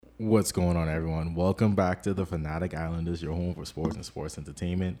What's going on, everyone? Welcome back to the Fanatic Islanders, your home for sports and sports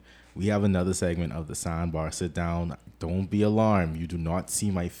entertainment. We have another segment of the Soundbar Sit Down. Don't be alarmed. You do not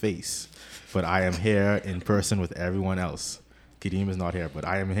see my face, but I am here in person with everyone else. Kadeem is not here, but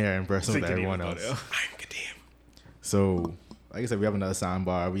I am here in person with everyone else. I'm Kadeem. So, like I said, we have another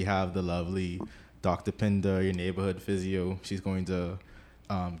Soundbar. We have the lovely Dr. Pinder, your neighborhood physio. She's going to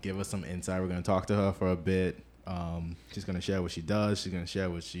give us some insight. We're going to talk to her for a bit. She's going to share what she does. She's going to share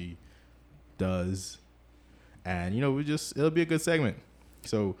what she does. And, it'll be a good segment.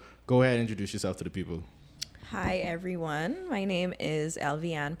 So go ahead and introduce yourself to the people. Hi, everyone. My name is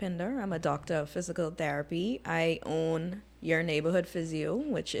Elvianne Pinder. I'm a doctor of physical therapy. I own Your Neighborhood Physio,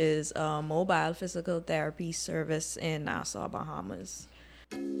 which is a mobile physical therapy service in Nassau, Bahamas.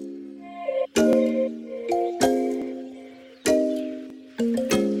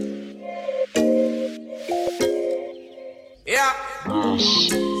 Yeah.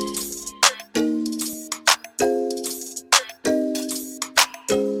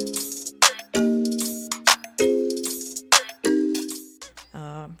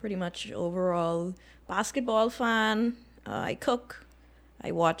 Pretty much overall basketball fan. I cook.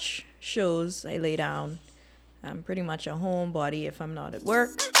 I watch shows. I lay down. I'm pretty much a homebody if I'm not at work.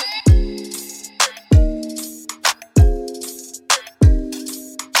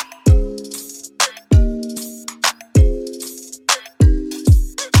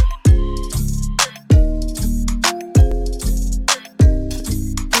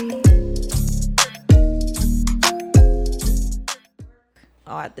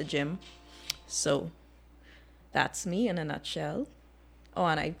 At the gym. So that's me in a nutshell. Oh,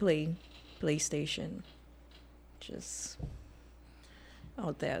 and I play PlayStation, just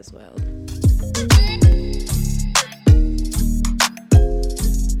out there as well.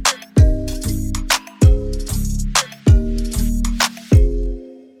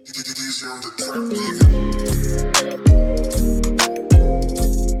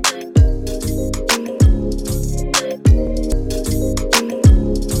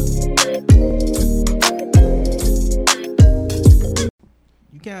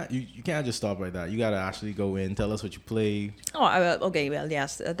 You can't just stop like that. You gotta actually go in, tell us what you play. Oh, okay. Well,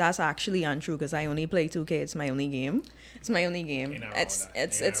 yes, that's actually untrue because I only play 2K. It's my only game. It's my only game. It's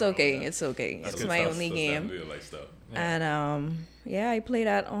okay. It's okay. It's my only game. And I play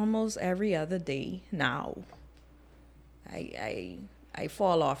that almost every other day now. I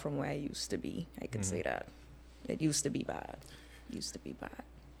fall off from where I used to be. I can say that. It used to be bad.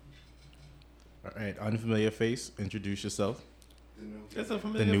 All right, unfamiliar face. Introduce yourself. That's a The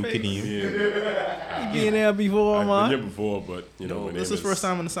familiar new face. Kadeem. Yeah. You been there before, I've man? been here before, but my This name is first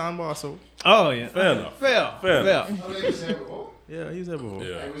time on the Soundbar, so Oh, yeah. Fair enough. Fair. yeah, he's there before.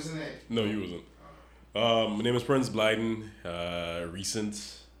 Yeah. No, you wasn't. My name is Prince Blyden. Recent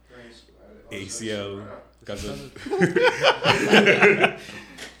ACL cousin.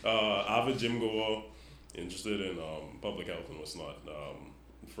 Avid gym goer, interested in public health and what's not.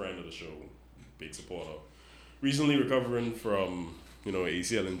 Friend of the show, big supporter. Recently recovering from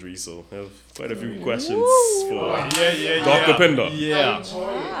ACL injury, so I have quite a few questions for Dr. Pinder. Yeah.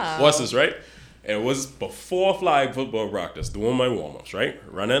 What's this, right? And it was before flag football practice, doing my warm-ups, right?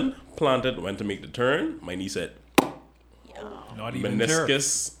 Running, planted, went to make the turn. My knee said Not even jerk.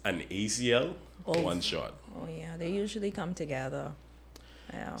 meniscus and ACL, Both. one shot. Oh yeah, they usually come together.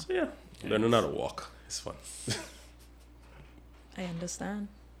 Yeah, So yeah, learning how to walk. It's fun. I understand.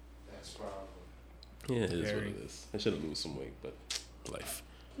 Yeah, it is what it is. I should have lost some weight, but life.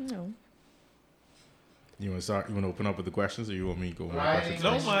 No. You want to start? You want to open up with the questions, or you want me to go with my questions?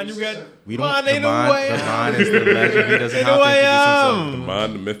 No, man, you got. We don't. Man, The they know who I man am. is the legend. He doesn't They have know to I introduce am. himself. The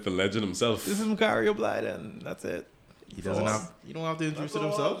man, the myth, the legend himself. This is Macario Blyden. That's it. He doesn't have. You don't have to introduce it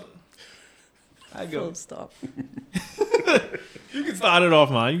himself. I go. Full stop. You can start it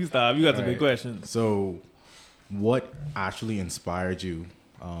off, man. You can start. You got some All good right. questions. So, what actually inspired you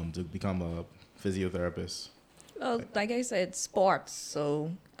to become a physiotherapist? Well, like I said, sports.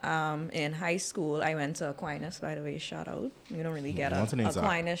 So in high school, I went to Aquinas, by the way, shout out. You don't really get a What's the name, Zach?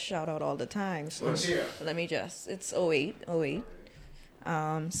 Aquinas shout out all the time. So let me just, it's 08.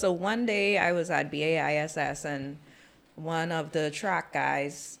 So one day I was at BAISS and one of the track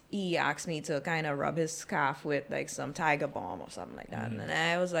guys, he asked me to kind of rub his calf with like some Tiger Balm or something like that. And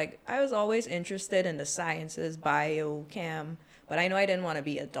I was like, I was always interested in the sciences, biochem, but I know I didn't want to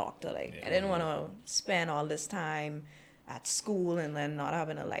be a doctor. Like I didn't want to spend all this time at school and then not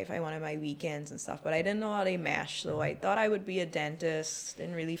having a life. I wanted my weekends and stuff, but I didn't know how they mesh. So I thought I would be a dentist.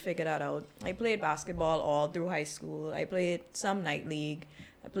 Didn't really figure that out. I played basketball all through high school. I played some night league.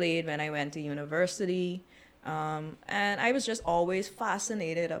 I played when I went to university. And I was just always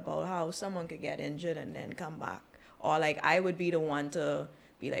fascinated about how someone could get injured and then come back. Or like I would be the one to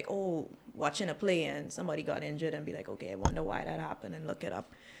be like, oh, watching a play and somebody got injured and be like, okay, I wonder why that happened and look it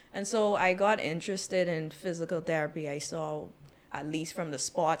up. And so I got interested in physical therapy. I saw, at least from the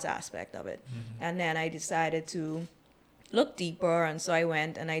sports aspect of it. And then I decided to look deeper. And so I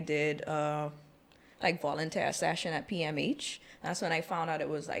went and I did like volunteer session at PMH. That's when I found out it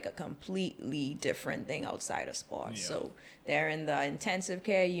was like a completely different thing outside of sports. Yeah. So they're in the intensive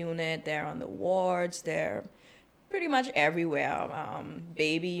care unit, they're on the wards, they're pretty much everywhere.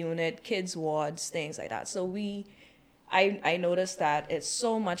 Baby unit, kids wards, things like that. So I noticed that it's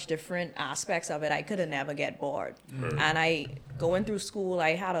so much different aspects of it. I could have never get bored. And going through school,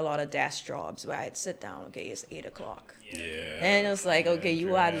 I had a lot of desk jobs where I'd sit down, okay, it's 8:00. Yeah. And it's like, okay,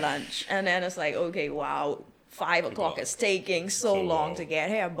 you had lunch. And then it's like, okay, wow, 5:00 is taking so long to get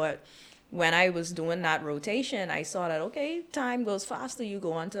here. But when I was doing that rotation, I saw that, okay, time goes faster. You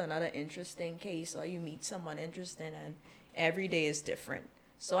go on to another interesting case or you meet someone interesting and every day is different.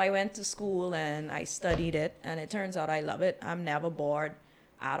 So I went to school and I studied it and it turns out I love it. I'm never bored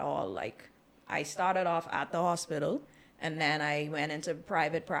at all. Like I started off at the hospital and then I went into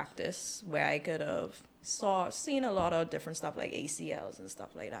private practice where I could have seen a lot of different stuff like ACLs and stuff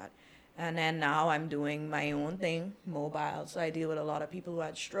like that. And then now I'm doing my own thing, mobile. So I deal with a lot of people who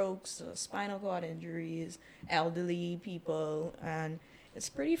had strokes, spinal cord injuries, elderly people, and it's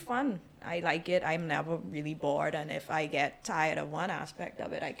pretty fun. I like it. I'm never really bored. And if I get tired of one aspect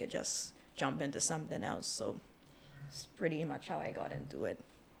of it, I could just jump into something else. So it's pretty much how I got into it.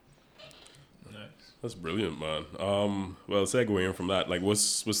 Nice. That's brilliant, man. Well, segueing from that, like,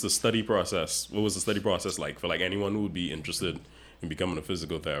 what's the study process? What was the study process like for like anyone who would be interested in becoming a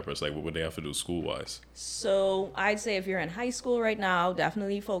physical therapist? Like, what would they have to do school-wise? So I'd say if you're in high school right now,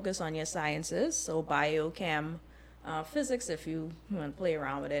 definitely focus on your sciences. So biochem, physics if you want to play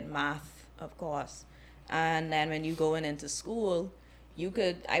around with it, math, of course. And then when you going into school,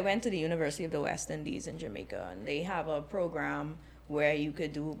 I went to the University of the West Indies in Jamaica, and they have a program where you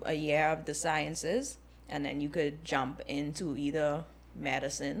could do a year of the sciences, and then you could jump into either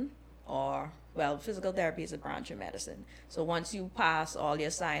medicine or, well, physical therapy is a branch of medicine. So once you pass all your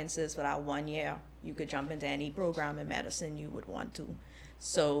sciences for that 1 year, you could jump into any program in medicine you would want to.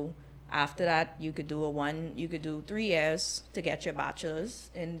 So after that, you could do 3 years to get your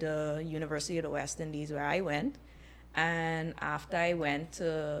bachelor's in the University of the West Indies where I went. And after I went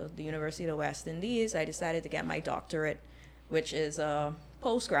to the University of the West Indies, I decided to get my doctorate, which is a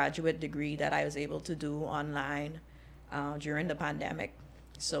postgraduate degree that I was able to do online during the pandemic.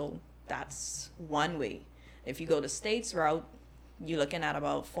 So that's one way. If you go the States route, you're looking at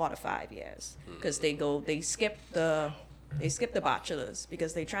about 4 to 5 years because they skip the bachelor's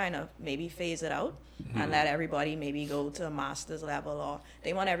because they're trying to maybe phase it out and let everybody maybe go to a master's level, or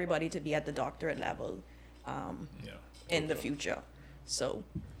they want everybody to be at the doctorate level in the future. So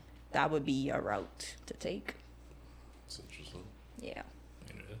that would be a route to take. That's interesting. Yeah.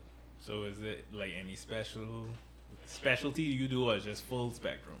 So is it like any specialty you do, or just full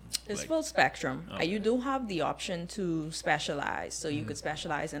spectrum? It's like, full spectrum. Okay. You do have the option to specialize. So you could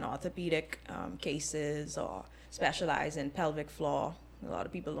specialize in orthopedic cases or specialize in pelvic floor. A lot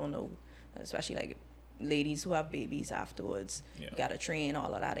of people don't know, especially like ladies who have babies afterwards. Yeah. You got to train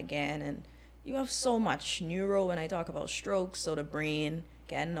all of that again. And you have so much neuro when I talk about strokes. So the brain,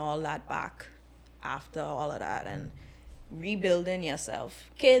 getting all that back after all of that and rebuilding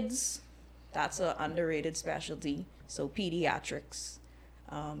yourself. Kids, that's an underrated specialty. So pediatrics.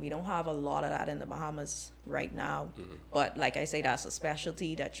 We don't have a lot of that in the Bahamas right now. But like I say, that's a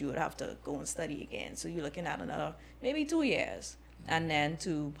specialty that you would have to go and study again. So you're looking at another maybe 2 years. And then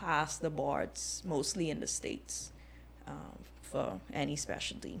to pass the boards, mostly in the States, for any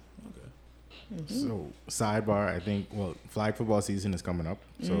specialty. So sidebar, I think, well, flag football season is coming up.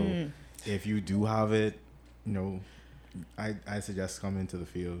 So if you do have it, I suggest coming to the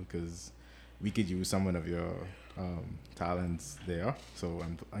field because we could use someone of your talents there. So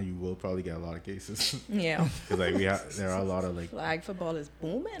you will probably get a lot of cases. Yeah. Because there are a lot of like. Flag football is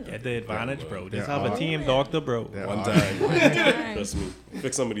booming. Get the advantage, bro. Just There have a are- team doctor, bro. there One are- time. Trust me.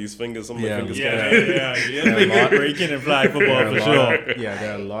 Fix some of these fingers. Some of my fingers Yeah, can't. yeah. There are a Finger lot- breaking in flag football there are for a sure. lot of-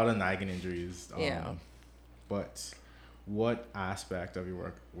 there are a lot of nagging injuries. Yeah. But what aspect of your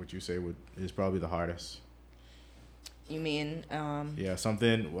work would you say is probably the hardest? You mean, Yeah,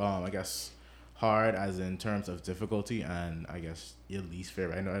 something, I guess, hard as in terms of difficulty, and I guess your least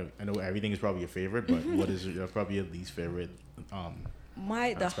favorite. I know everything is probably your favorite, but what is probably your least favorite? the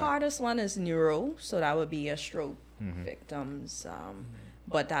aspect? hardest one is neuro, so that would be a stroke victims.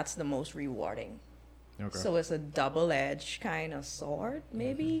 But that's the most rewarding. Okay. So it's a double-edged kind of sword,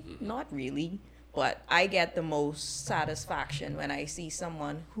 maybe. Not really, but I get the most satisfaction when I see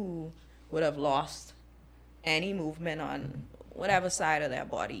someone who would have lost any movement on whatever side of their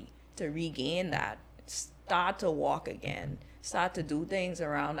body to regain that, start to walk again, start to do things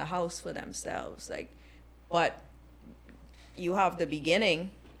around the house for themselves. Like, but you have the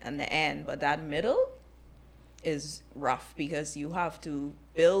beginning and the end, but that middle is rough because you have to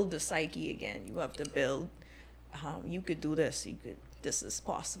build the psyche again. You have to build, you could do this, this is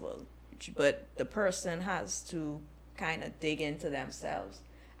possible. But the person has to kind of dig into themselves.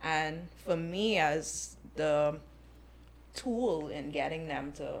 And for me, as the tool in getting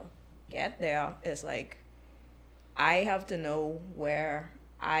them to get there, is like, I have to know where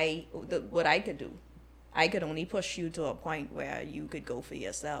what I could do. I could only push you to a point where you could go for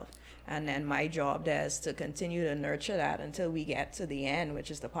yourself. And then my job there is to continue to nurture that until we get to the end, which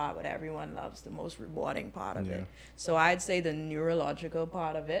is the part that everyone loves, the most rewarding part of it. So I'd say the neurological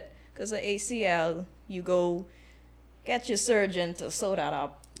part of it, because the ACL, you go get your surgeon to sew that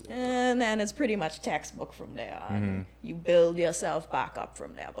up, and then it's pretty much textbook from there. And you build yourself back up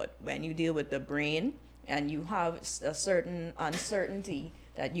from there. But when you deal with the brain and you have a certain uncertainty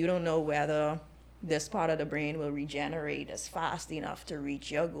that you don't know whether this part of the brain will regenerate as fast enough to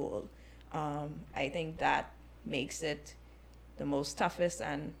reach your goal, I think that makes it the most toughest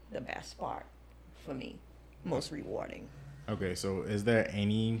and the best part for me, most rewarding. Okay, so is there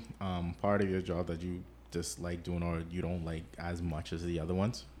any part of your job that you dislike doing or you don't like as much as the other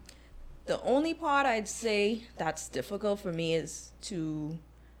ones? The only part I'd say that's difficult for me is to,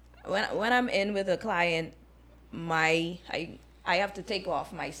 when I'm in with a client, I have to take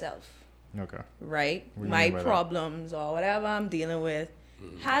off myself. Okay. Right? What do you My mean by that? problems or whatever I'm dealing with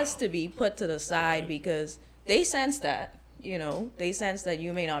has to be put to the side because they sense that, they sense that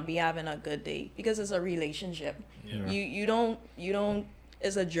you may not be having a good day because it's a relationship. Yeah. You don't,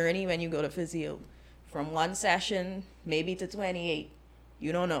 it's a journey when you go to physio. From one session, maybe to 28,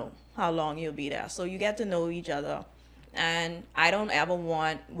 you don't know how long you'll be there. So you get to know each other. And I don't ever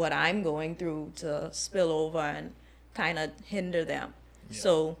want what I'm going through to spill over and kind of hinder them.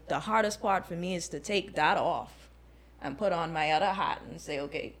 So the hardest part for me is to take that off and put on my other hat and say,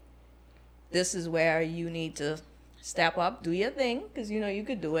 okay, this is where you need to step up, do your thing, because you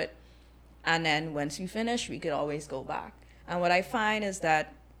could do it. And then once you finish, we could always go back. And what I find is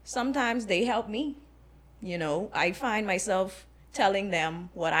that sometimes they help me. I find myself telling them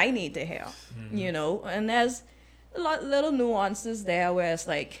what I need to hear, and there's a lot little nuances there where it's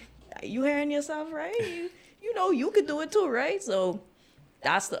like, you hearing yourself, right? You could do it too, right? So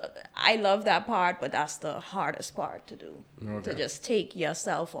I love that part, but that's the hardest part to do. Okay. To just take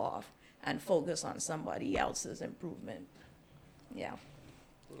yourself off and focus on somebody else's improvement. Yeah.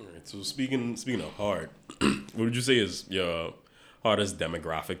 All right. So speaking of hard, what would you say is your hardest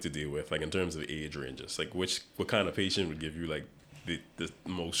demographic to deal with, like in terms of age ranges? Like what kind of patient would give you like the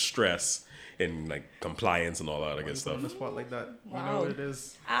most stress and like compliance and all that other good stuff? On the spot like that. You Wow. know what it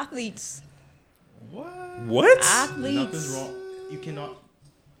is? Athletes. What? Athletes. Nothing's wrong. You cannot.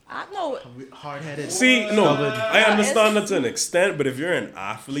 I know. Hard-headed. See, no, Covered. I understand that to an extent, but if you're an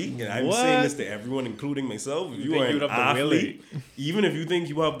athlete, and I'm What? saying this to everyone, including myself, if you think are you'd an have the will, athlete, even if you think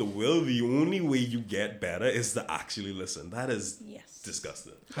you have the will, the only way you get better is to actually listen. That is Yes.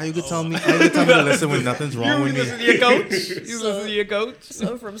 disgusting. How you could tell me? How you could tell me to listen when nothing's wrong with listen me? to your coach. You listen to your coach.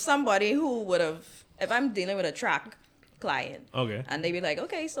 So from somebody who would have, if I'm dealing with a track client, Okay. and they'd be like,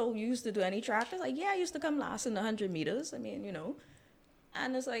 okay, so you used to do any track? I was like, yeah, I used to come last in the 100 meters. I mean,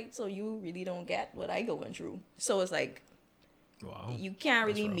 And it's like, so you really don't get what I going through. So it's like, Wow. you can't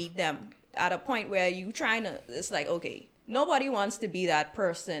really meet them at a point where you trying to, it's like, okay, nobody wants to be that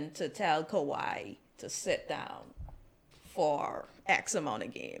person to tell Kawhi to sit down for X amount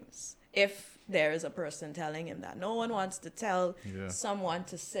of games. If there is a person telling him that. No one wants to tell someone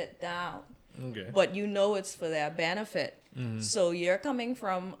to sit down. Okay. But it's for their benefit. So you're coming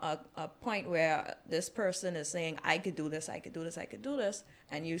from a point where this person is saying, I could do this, I could do this, I could do this.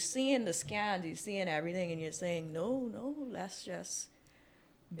 And you're seeing the scans, you're seeing everything, and you're saying, no, let's just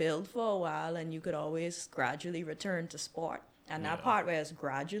build for a while, and you could always gradually return to sport. And that part where it's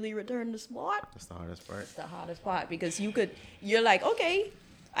gradually return to sport, That's the hardest part. it's the hardest part, because you're like, okay,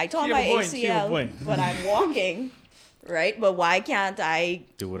 I tore She my have a point, she have a ACL, point. but I'm walking, right? But why can't I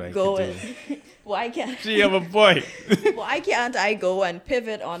Do what I go could and why can't She have a point. why can't I go and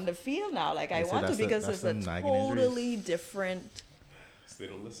pivot on the field now like I They say want to? that's the- Because that's it's the a nagging injuries. totally different. They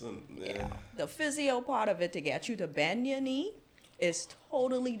don't listen. Yeah. The physio part of it to get you to bend your knee is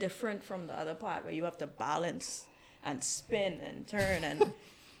totally different from the other part where you have to balance and spin and turn and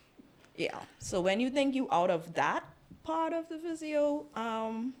Yeah. So when you think you out of that part of the physio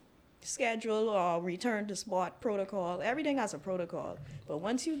schedule or return to sport protocol, everything has a protocol. But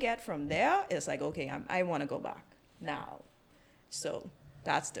once you get from there, it's like, okay, I want to go back now. So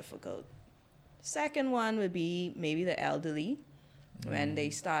that's difficult. Second one would be maybe the elderly, when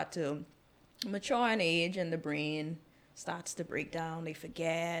they start to mature in age and the brain starts to break down, they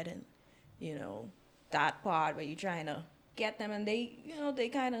forget, and that part where you're trying to get them, and they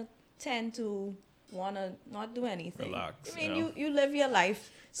kind of tend to want to not do anything. Relax, I mean, you live your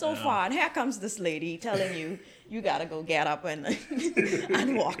life so far, and here comes this lady telling you gotta go get up and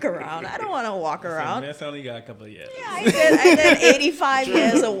and walk around. I don't want to walk around. That's only got a couple of years. Yeah, I did 85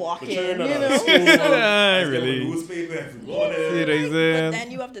 years of walking, Really. Newspaper, See what I'm But saying?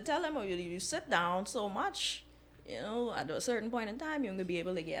 then you have to tell them, or you sit down so much, at a certain point in time, you're going to be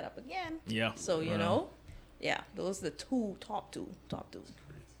able to get up again. Yeah. So, those are the top two. That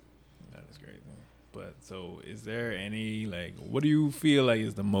is great. But so is there any, what do you feel like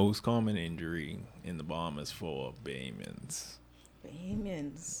is the most common injury in the Bahamas for Bahamians?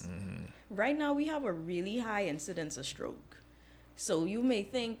 Bahamians. Right now, we have a really high incidence of stroke. So you may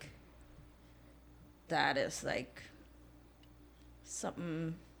think that is like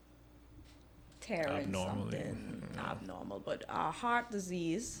something tearing, Abnormally. something abnormal. But our heart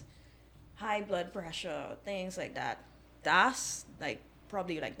disease, high blood pressure, things like that, that's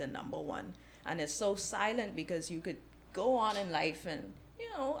probably the number one. And it's so silent because you could go on in life and,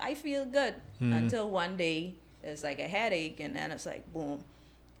 I feel good until one day it's like a headache, and then it's like, boom.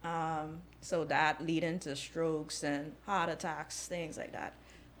 So that leading to strokes and heart attacks, things like that.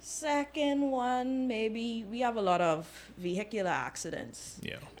 Second one, maybe we have a lot of vehicular accidents.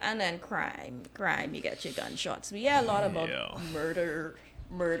 Yeah. And then crime, you get your gunshots. We hear a lot about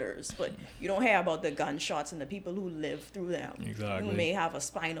murders, but you don't hear about the gunshots and the people who live through them. Exactly. Who may have a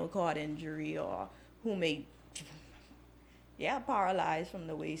spinal cord injury, or who may, paralyzed from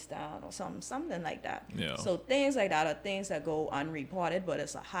the waist down or something like that. Yeah. So things like that are things that go unreported, but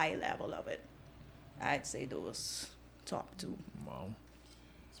it's a high level of it. I'd say those top two. Wow.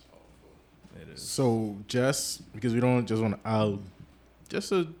 It is. So just because we don't just want to, just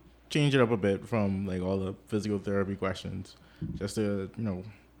to change it up a bit from all the physical therapy questions, just to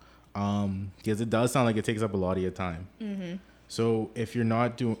because it does sound like it takes up a lot of your time. Mm-hmm. So if you're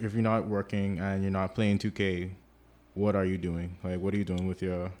not working and you're not playing 2K, what are you doing? What are you doing with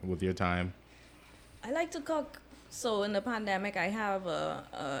your time? I like to cook. So in the pandemic, I have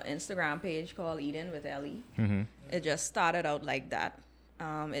a Instagram page called Eating with Ellie. Mm-hmm. It just started out like that.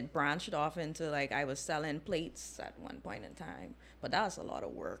 It branched off into I was selling plates at one point in time, but that was a lot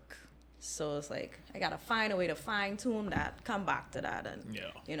of work. So it's I gotta find a way to fine tune that, come back to that, and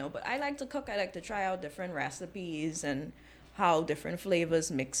But I like to cook. I like to try out different recipes and how different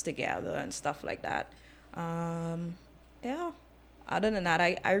flavors mix together and stuff like that. Other than that,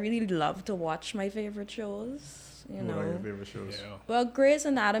 I really love to watch my favorite shows. What are your favorite shows? Yeah. Well, Grey's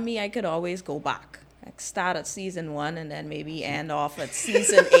Anatomy, I could always go back. Start at season 1 and then maybe end off at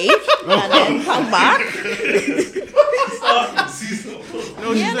season 8 and then come back.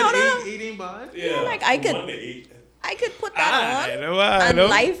 No. 8 ain't bad. Yeah, I could put that on. I know. And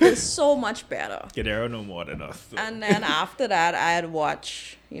life is so much better. There are no more than us. So. And then after that, I'd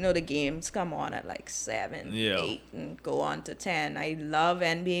watch, the games come on at 7, Yeah. 8, and go on to 10. I love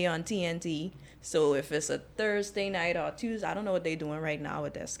NBA on TNT. So if it's a Thursday night or Tuesday, I don't know what they're doing right now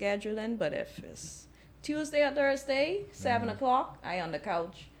with their scheduling, but if it's Tuesday or Thursday, 7 o'clock, I on the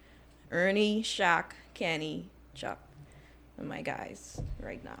couch. Ernie, Shaq, Kenny, Chuck, and my guys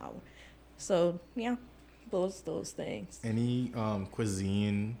right now. So, those things. Any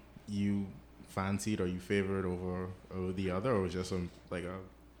cuisine you fancied or you favored over the other, or just a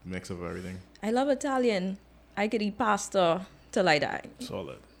mix of everything? I love Italian. I could eat pasta till I die.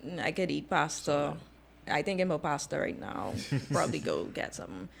 Solid. I could eat pasta. I think I'm a pasta right now. Probably go get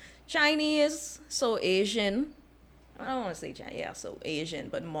some Chinese. So Asian. I don't want to say Chinese. Yeah, so Asian,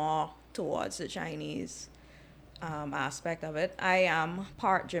 but more towards the Chinese aspect of it. I am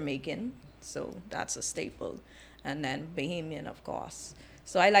part Jamaican, so that's a staple. And then Bahamian, of course.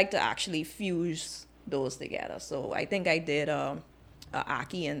 So I like to actually fuse those together. So I think I did a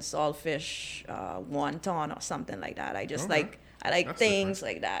ackee and saltfish wonton or something like that. I just I like That's things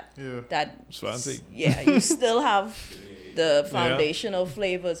different. like that. Yeah. That fancy. Yeah, you still have the foundational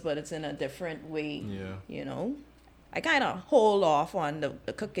flavors, but it's in a different way. Yeah. I kind of hold off on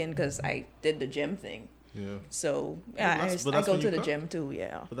the cooking because I did the gym thing. Yeah. So Yeah, I that's go when to you the cook? gym too.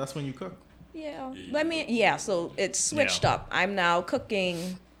 Yeah. But that's when you cook. Yeah. So it's switched up. I'm now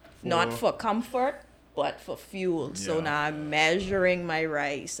cooking not for comfort, but for fuel. So Yeah. now I'm measuring my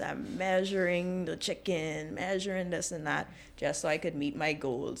rice, I'm measuring the chicken, measuring this and that, just so I could meet my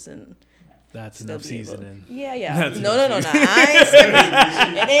goals and That's still enough be able- seasoning. Yeah. That's No. I ain't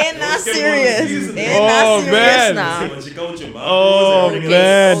serious. It ain't not serious. It ain't not serious man. now. Once you count your macros, Oh everything Okay,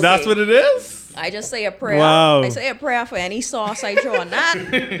 man, okay. that's what it is. I just say a prayer. Wow. I say a prayer for any sauce I throw on that.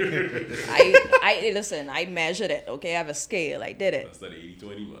 I listen, I measured it, okay? I have a scale. I did it. That's that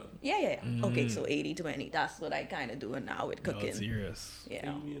 80-20, man. Yeah. Okay, so 80-20. That's what I kind of doing now with Oh, cooking. serious.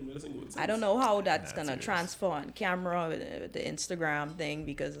 Yeah. Medicine good I don't know how that's gonna serious. transfer on camera with the Instagram thing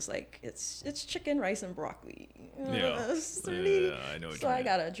because it's like it's chicken, rice, and broccoli. Yeah. It's really- Yeah, I know what so you I mean.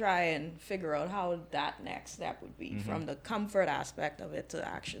 gotta try and figure out how that next step would be from the comfort aspect of it to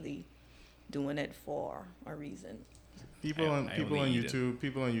actually doing it for a reason. People I on only eat it.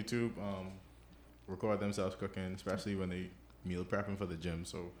 YouTube record themselves cooking, especially when they meal prepping for the gym.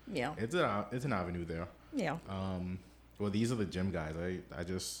 So Yeah. it's an avenue there. Yeah. Well, these are the gym guys.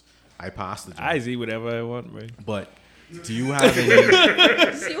 I pass the gym. I eat whatever I want, man. But do you have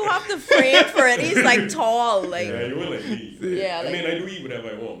any? So you have to frame for it. He's like tall, like Yeah, you were like me. Yeah, I like- mean, I do eat whatever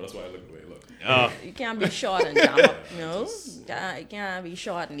I want, but that's why I look the way I look. you can't be short and jump up. You know, you can't be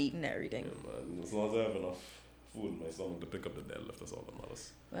short and eating everything. Yeah, man. As long as I have enough food in my stomach to pick up the deadlift, that's all that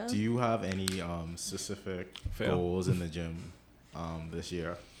matters. Well, Do you have any specific Fail. goals in the gym this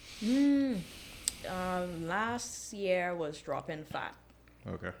year? last year was dropping fat.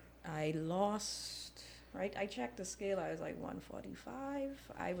 Okay. I lost, right? I checked the scale. I was like 145.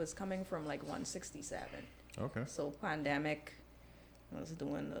 I was coming from like 167. Okay. So pandemic was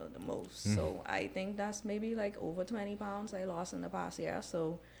doing the most. So I think that's maybe like over 20 pounds I lost in the past year.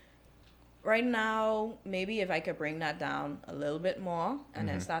 So right now, maybe if I could bring that down a little bit more and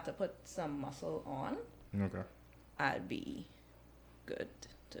then start to put some muscle on, Okay. I'd be good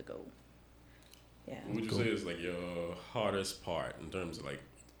to go. Yeah. What would you say is like your hardest part in terms of like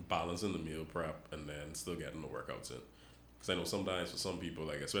balancing the meal prep and then still getting the workouts in? Because I know sometimes for some people,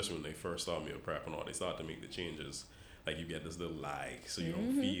 like especially when they first start meal prep and all, they start to make the changes. Like you get this little lag, so you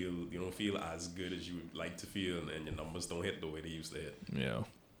don't feel as good as you would like to feel, and your numbers don't hit the way they used to hit. Yeah.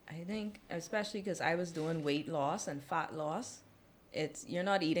 I think, especially because I was doing weight loss and fat loss, you're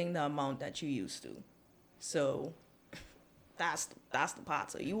not eating the amount that you used to. So that's the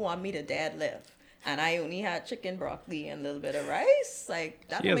part. So you want me to deadlift, and I only had chicken, broccoli, and a little bit of rice? Like,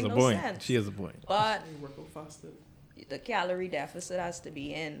 that She don't has make a no point. sense. She has a point. But Work out faster. the calorie deficit has to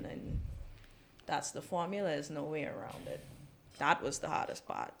be in, and that's the formula. There's no way around it. That was the hardest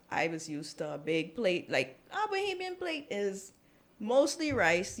part. I was used to a big plate. Like, a Bahamian plate is mostly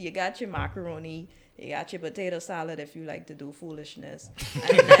rice. You got your macaroni. You got your potato salad if you like to do foolishness.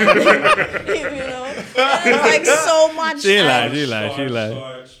 And then, you know, it's like so much. She and, lied.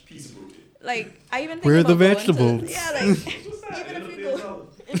 Starch, piece of protein. like, I even think Where are the about going to- vegetables? yeah, like, even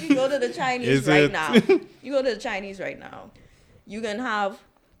if you go to the Chinese Is right it? now, you go to the Chinese right now, you can have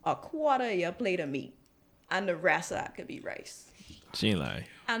a quarter of your plate of meat, and the rest of that could be rice. She lie.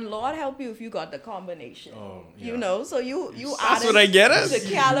 And Lord help you if you got the combination. Oh, You yeah. know, so you That's add what I get the it.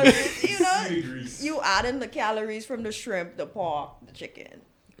 calories. You know, Grease. you add in the calories from the shrimp, the pork, the chicken.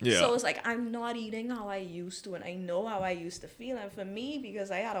 Yeah. So it's like I'm not eating how I used to, and I know how I used to feel. And for me,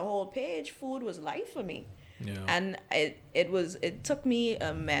 because I had a whole page, food was life for me. Yeah. And it took me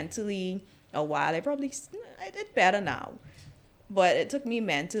mentally a while. I did better now, but it took me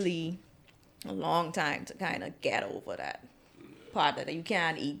mentally a long time to kind of get over that part that you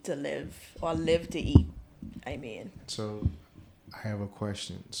can't eat to live or live to eat. I mean, So, I have a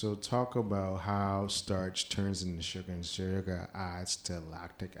question. So, talk about how starch turns into sugar and sugar adds to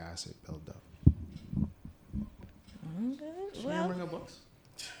lactic acid buildup. well,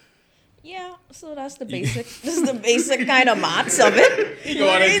 yeah. So that's the basic. This is the basic kind of maths of it.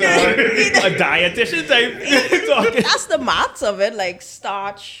 a dietitian type talking. That's the maths of it. Like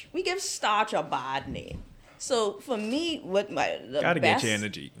starch, we give starch a bad name. So for me, the Gotta best, get your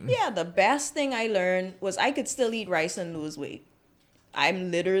energy. Yeah, the best thing I learned was I could still eat rice and lose weight.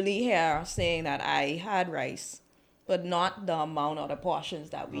 I'm literally here saying that I had rice, but not the amount or the portions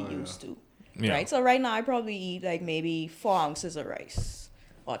that we used to. Yeah. Right? So right now I probably eat like maybe 4 ounces of rice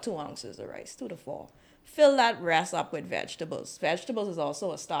or 2 ounces of rice, 2 to 4. Fill that rest up with vegetables. Vegetables is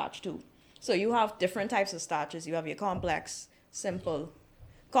also a starch too. So you have different types of starches. You have your complex, simple.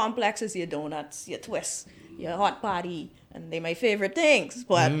 Complex is your donuts, your twists, your hot potty, and they're my favorite things.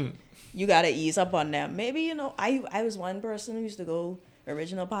 But you gotta ease up on them. Maybe, you know, I was one person who used to go,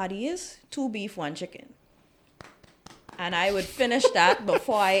 original potty is 2 beef, 1 chicken. And I would finish that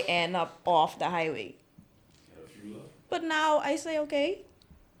before I end up off the highway. But now I say, okay,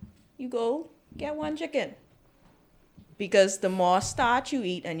 you go get one chicken. Because the more starch you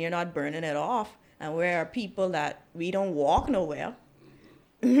eat and you're not burning it off, and we are people that we don't walk nowhere.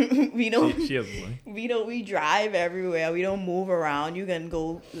 we don't She has one. we drive everywhere. We don't move around. You can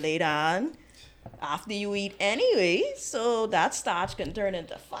go lay down after you eat anyway. So that starch can turn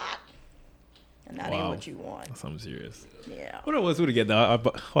into fat. And that ain't Wow. what you want. That's something serious. Yeah. What else would get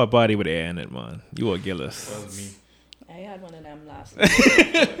the hot body with air in it, man? You are Gillis. That was me. I had one of them last night.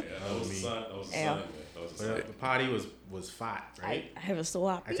 That was a sign. That was a Yeah. sign, man. That was a sign. But the party was fat, right? I was so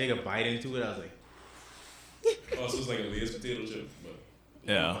I happy. take a bite into it. I was like, Oh, so it was like a Lay's potato chip, but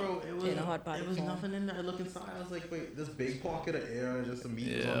Yeah. bro, it was In a hot body It was form. nothing in there. I look inside. I was like, wait, this big pocket of air and just the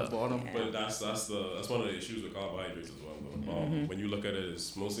meat was on Yeah. the bottom. Yeah. but that's one of the issues with carbohydrates as well. Though. When you look at it,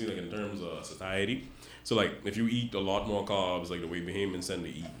 it's mostly like in terms of satiety. So like if you eat a lot more carbs, like the way Bahamians tend to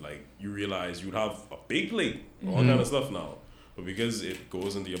eat, like you realize you'd have a big plate, all kind of stuff now. But because it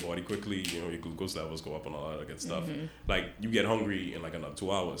goes into your body quickly, you know, your glucose levels go up and all that good stuff. Like you get hungry in like another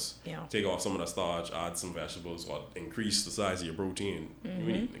 2 hours. Yeah. Take off some of the starch, add some vegetables, or increase the size of your protein. You ain't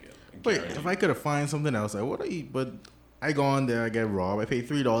eating again. Wait, Guaranteed. if I could have find something else, I would eat. But I go on there, I get robbed. I pay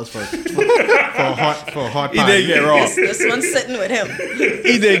 $3 for a hot He pie. did get robbed. This one's sitting with him.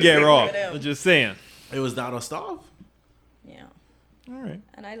 He did get robbed. Look at him. I'm just saying. It was that or starve. Yeah. All right.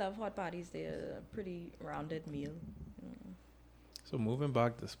 And I love hot bodies. They're a pretty rounded meal. So moving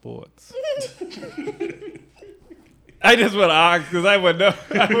back to sports. I just want to ask because I want to know.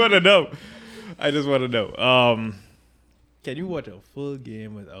 I want to know. I just want to know. Can you watch a full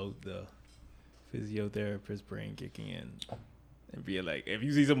game without the physiotherapist brain kicking in and be like, if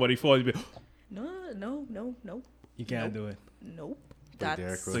you see somebody fall, you be, No. you can't do it. Nope. But That's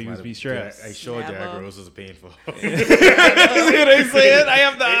Derrick Rose So you might must be have- stressed. I sure Derrick Never. Rose was painful. See what I saying? I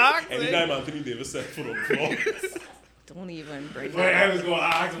have to ask. Anytime Anthony Davis set foot on the floor, don't even bring But I that up. was gonna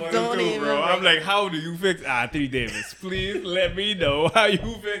ask one Don't too, even bro. I'm bring- like, how do you fix Anthony Davis? Please let me know how you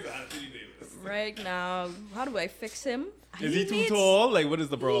fix Anthony Davis. Right now, how do I fix him? Is he too needs- tall? Like, what is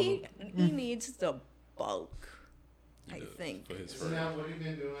the problem? He needs the bulk. I think. for his Isn't first. that what he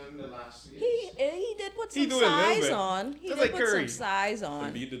been doing the last year? He did put He some do a little size bit. on. He Just did like put Curry. some size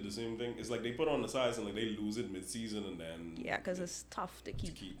on. Embiid did the same thing. It's like they put on the size and like they lose it mid-season and then Yeah, because it's tough to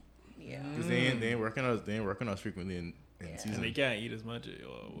keep. keep. Yeah. Because they ain't working us frequently in Yeah. And season. they can't eat as much. Or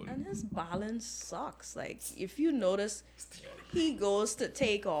what? And his balance sucks. Like, if you notice, he goes to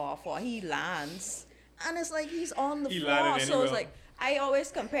take off or he lands, and it's like he's on the He floor. landed So it's anywhere. like, I always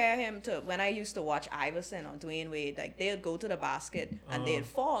compare him to when I used to watch Iverson or Dwayne Wade. Like, they'd go to the basket and they'd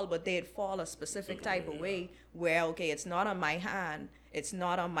fall, but they'd fall a specific type of way where, okay, it's not on my hand, it's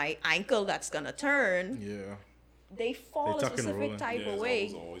not on my ankle that's gonna turn. Yeah. They fall They a tuck and specific roll. type Yeah, of way.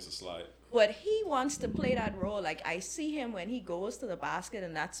 it's always a slide. But he wants to play that role. Like, I see him when he goes to the basket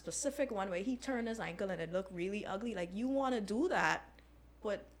in that specific one where he turned his ankle and it looked really ugly. Like, you want to do that,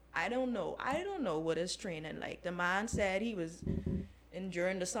 but I don't know. I don't know what his training like. The man said he was, and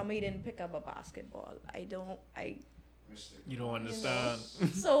during the summer he didn't pick up a basketball. You don't understand.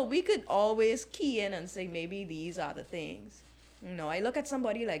 So we could always key in and say maybe these are the things. You know, I look at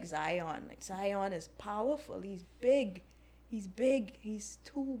somebody like Zion. Like, Zion is powerful. He's big. He's big. He's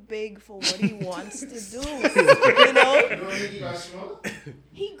too big for what he wants to do. You know? You don't think he got smaller?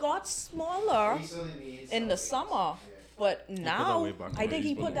 He got smaller He still needs in the summer, but now weight back I on. think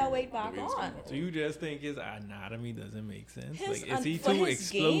he put that weight back The weight's on. come up. So you just think his anatomy doesn't make sense? His, Like, is he for too his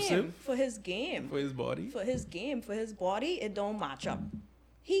explosive game, for his game, for his body? for his game, for his body, it don't match up.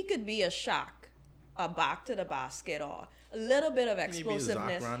 He could be a Shaq, a back to the basket, or a little bit of he be a Zach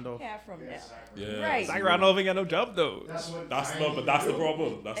explosiveness Randolph? here from there. Yeah. Right. Zach Randolph ain't got no jump though. That's what That's Zion no, but that's the do.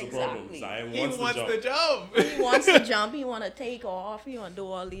 problem. That's the problem. Exactly. Zion He wants, wants to to jump. jump. He wants to jump. He want to take off. He want to do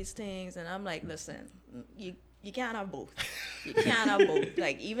all these things, and I'm like, listen, you can't have both. You can't have both.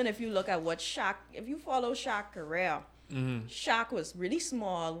 Like, even if you look at what Shaq, if you follow Shaq's career, Shaq was really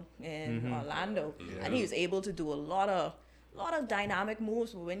small in Orlando, and he was able to do a lot of dynamic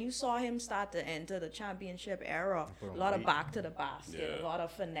moves. But when you saw him start to enter the championship era, a lot of back to the basket, Yeah. a lot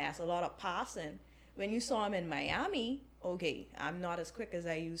of finesse, a lot of passing. When you saw him in Miami, okay, I'm not as quick as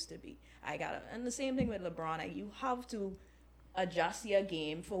I used to be. I gotta, and the same thing with LeBron. Like, you have to adjust your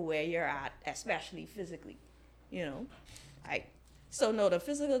game for where you're at, especially physically. You know, so no, the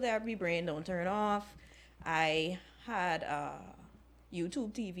physical therapy brain don't turn off. I had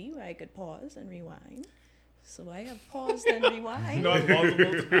YouTube TV where I could pause and rewind. So I have paused and rewind. Not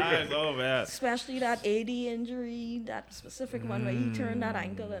multiple times. Oh man. Especially that AD injury, that specific one where he turned that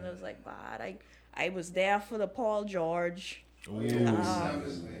ankle and it was like bad. I was there for the Paul George. That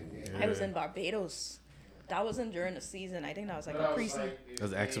was like, yeah. I was in Barbados that wasn't during the season. I think that was like a preseason. It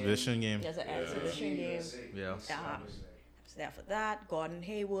was an exhibition game. There's an exhibition game. Yeah. I was there for that. Gordon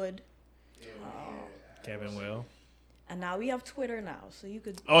Hayward. Kevin Will. And now we have Twitter now, so you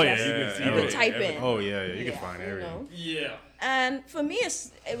could Oh, yeah, just- you can see you it. could type in. Oh yeah, you can find you everything. know. Yeah. And for me,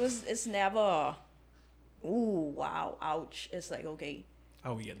 it's never, ooh, wow, ouch. It's like, okay,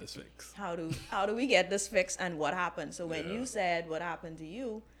 How we get this fixed? how do we get this fixed and what happened? So when you said what happened to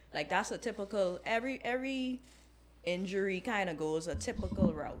you, like that's a typical, every injury kind of goes a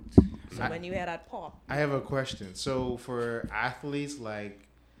typical route. So when you had that pop, I have a question. So for athletes like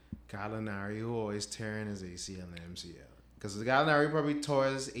Gallinari, who always tearing his ACL and MCL, because Gallinari probably tore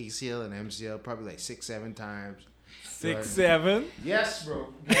his ACL and MCL probably like 6-7 times. 6-7. Yes, bro.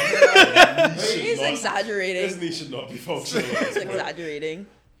 he's His exaggerating. knee should not be functional. He's exaggerating.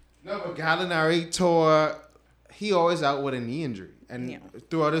 No, but Gallinari tore. He always out with a knee injury, and Yeah.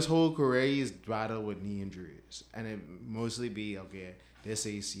 throughout his whole career, he's battled with knee injuries, and it mostly be okay. This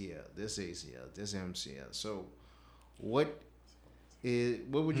ACL, this ACL, this MCL. So, what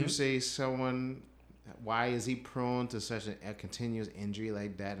would you say someone? Why is he prone to such a continuous injury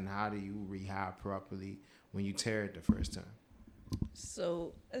like that, and how do you rehab properly when you tear it the first time?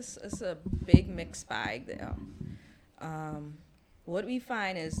 So it's a big mixed bag there. What we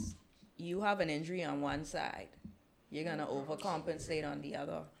find is you have an injury on one side, you're gonna overcompensate on the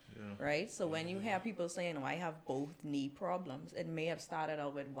other, right? So when you have people saying, "Oh, I have both knee problems," it may have started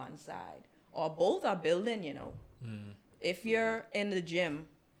out with one side, or both are building. You know, if you're in the gym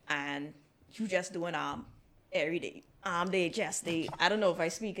and you just doing arm every day, arm day, chest day. I don't know if I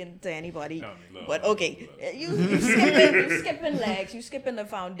speaking to anybody, No, but no, okay, no. you skipping legs, you skipping the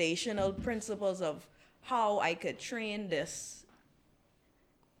foundational principles of how I could train this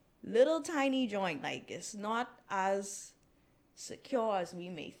little tiny joint. Like it's not as secure as we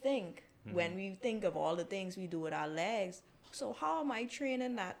may think when we think of all the things we do with our legs. So how am I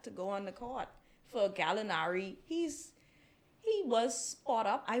training that to go on the court? For Gallinari, he was spot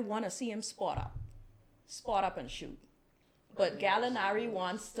up. I want to see him spot up and shoot. But Gallinari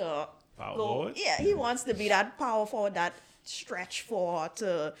wants to Power go. forward? Yeah, he wants to be that power forward, that stretch forward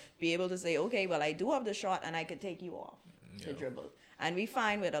to be able to say, okay, well, I do have the shot and I could take you off to dribble. And we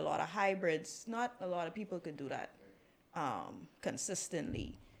find with a lot of hybrids, not a lot of people could do that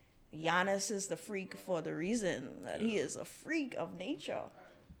consistently. Giannis is the freak for the reason that he is a freak of nature.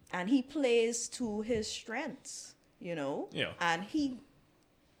 And he plays to his strengths, you know? Yeah. And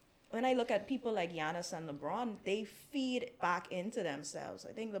when I look at people like Giannis and LeBron, they feed back into themselves.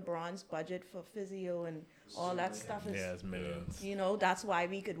 I think LeBron's budget for physio and all that stuff is, Yeah, it's millions. you know, that's why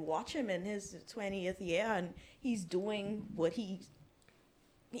we could watch him in his 20th year and he's doing what he's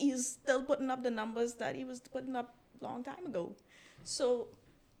still putting up the numbers that he was putting up a long time ago. So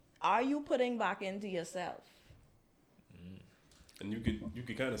are you putting back into yourself? And you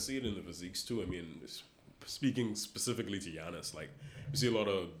could kind of see it in the physiques too. I mean, speaking specifically to Giannis, like you see a lot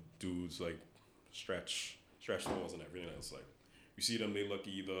of dudes like stretch forwards and everything else. Like you see them, they look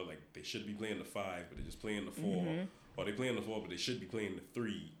either like they should be playing the 5, but they're just playing the 4, or they playing the 4, but they should be playing the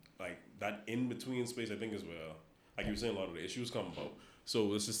 3. Like that in between space, I think is where, like you were saying, a lot of the issues come about. So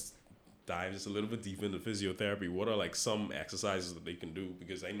let's just dive just a little bit deep into physiotherapy. What are like some exercises that they can do?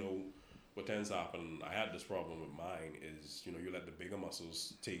 Because I know what tends to happen, I had this problem with mine, is, you know, you let the bigger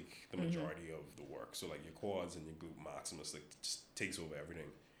muscles take the majority of the work. So like your quads and your glute maximus, like just takes over everything.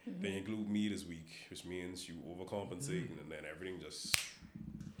 Then your glute med is weak, which means you overcompensate, and then everything just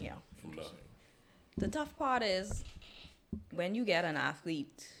Yeah. from there. The tough part is when you get an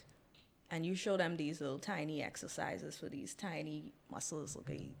athlete and you show them these little tiny exercises for these tiny muscles,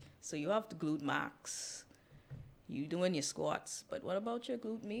 okay? So you have the glute max, you doing your squats, but what about your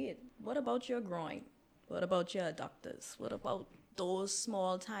glute med? What about your groin? What about your adductors? What about those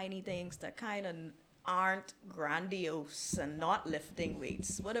small tiny things that kind of aren't grandiose and not lifting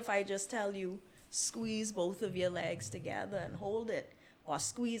weights? What if I just tell you, squeeze both of your legs together and hold it? Or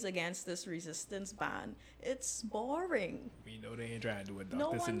squeeze against this resistance band. It's boring. We know they ain't trying to do a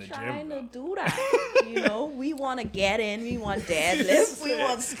No this in one's the trying gym. to do that. You know, we want to get in, we want deadlift, we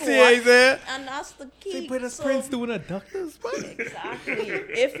want See what he squat, said? and that's the key. They put us So- Prince doing adductors, bro. Exactly.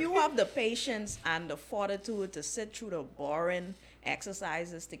 If you have the patience and the fortitude to sit through the boring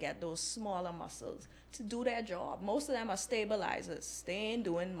exercises to get those smaller muscles to do their job, most of them are stabilizers. They ain't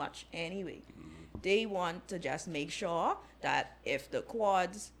doing much anyway. They want to just make sure that if the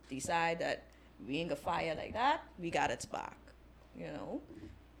quads decide that we ain't gonna fire like that, we got its back. You know?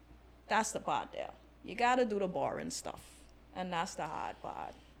 That's the part there. You gotta do the boring stuff. And that's the hard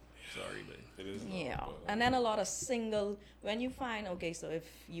part. Sorry, but It is. Yeah, but, and then a lot of single. When you find okay, so if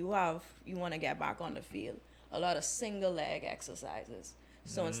you want to get back on the field, a lot of single leg exercises.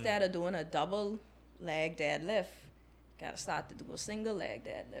 So instead of doing a double leg deadlift, gotta start to do a single leg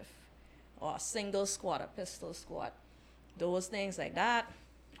deadlift or a single squat, a pistol squat. Those things like that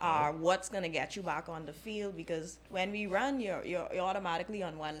are what's gonna get you back on the field, because when we run, you're automatically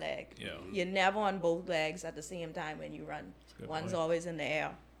on one leg. yeah. You're never on both legs at the same time when you run. Good One's point. always in the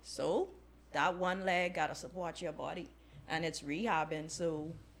air. So that one leg gotta support your body, and it's rehabbing.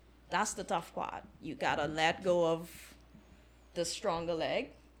 So that's the tough part. You gotta let go of the stronger leg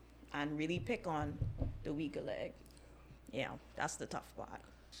and really pick on the weaker leg. Yeah, that's the tough part.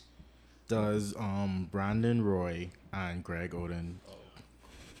 Does Brandon Roy and Greg Oden,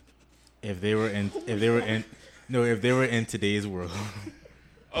 if they were in today's world,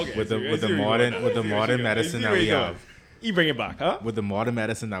 Okay. with so I the see where you're going now. I see where modern you're going. I medicine see that where we you're going. have, You bring it back, huh? with the modern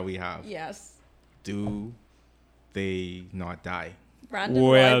medicine that we have, Yes. do they not die? Brandon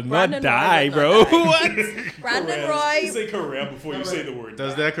Well, Roy, not Brandon die, Roy bro. would not die. What? Brandon You Roy. say career before you say the word.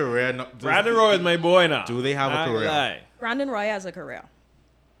 Does their career not? Brandon Roy is my boy now. Do they have a Not gonna career? lie. Brandon Roy has a career.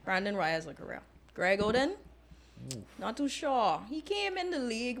 Brandon Roy has a career. Greg Oden, not too sure. He came in the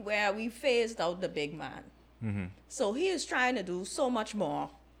league where we phased out the big man. Mm-hmm. So he is trying to do so much more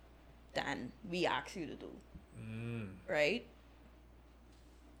than we asked you to do. Right?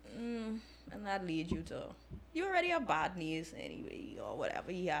 And that leads you to, you already have bad knees anyway, or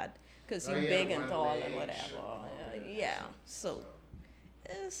whatever he had, because Oh, you're yeah, big and one tall leg, and whatever. sure. Yeah. So,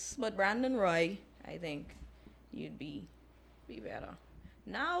 yes, but Brandon Roy, I think you'd be better.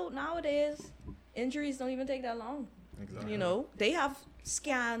 Nowadays, injuries don't even take that long. Exactly. You know, they have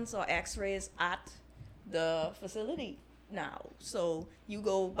scans or x-rays at the facility now. So you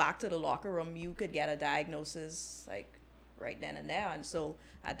go back to the locker room, you could get a diagnosis like right then and there. And so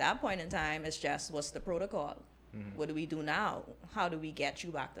at that point in time, it's just, what's the protocol? What do we do now? How do we get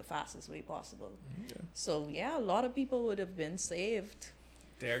you back the fastest way possible? So yeah, a lot of people would have been saved.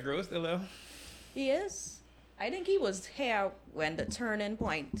 Derrick Rose still though. He is. I think he was here when the turning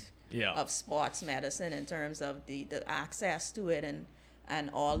point Yeah. of sports medicine, in terms of the access to it and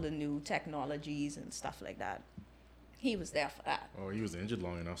all the new technologies and stuff like that. He was there for that. Or he was injured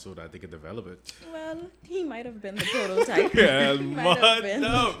long enough so that they could develop it. Well, he might have been the prototype. Yeah, He might have been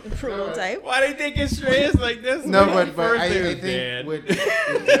up. the prototype. Why they taking strays like this? No, man? but First I they was think dead. with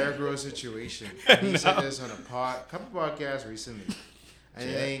Derrick Rose situation, he said this on a couple podcasts recently. I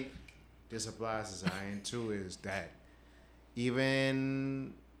think this applies to Zion too. Is that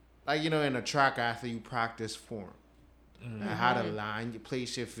even like, you know, in a track after you practice form and how to line, you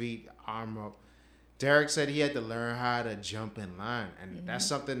place your feet, arm up. Derek said he had to learn how to jump in line, and that's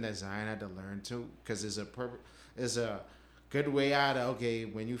something that Zion had to learn too, because it's a good way out of, okay,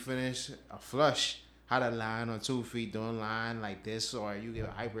 when you finish a flush, how to line on 2 feet, don't line like this, or you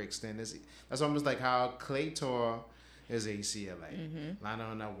get hyperextend. That's almost like how Clay tore his ACL, like line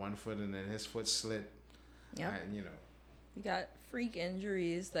on that 1 foot and then his foot slid. Yep. And, you know, You got freak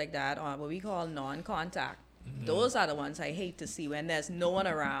injuries like that, or what we call non-contact. Those are the ones I hate to see, when there's no one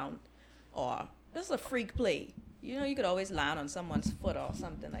around, or just a freak play. You know, you could always land on someone's foot or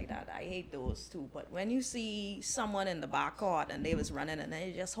something like that. I hate those too. But when you see someone in the back court and they was running and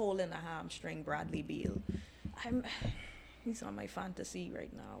they just holding the hamstring, Bradley Beal, he's on my fantasy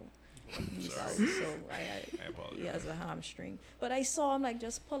right now. He's out, so I apologize. he has a hamstring. But I saw him like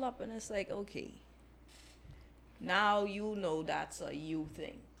just pull up, and it's like, okay, now you know that's a you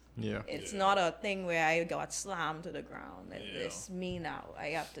thing. Yeah. It's not a thing where I got slammed to the ground. Yeah. It's me now. I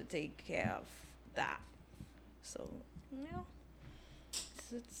have to take care of that. So, you know,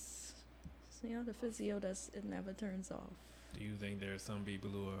 it's you know, the physio, it never turns off. Do you think there are some people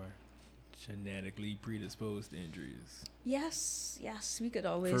who are genetically predisposed to injuries? Yes, we could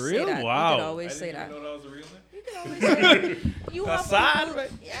always For say real? that. Wow. We could always say that. know that was a real thing. We could always say that. You have That's sad, people,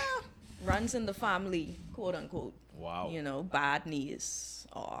 right? yeah, runs in the family, quote unquote. Wow. You know, bad knees,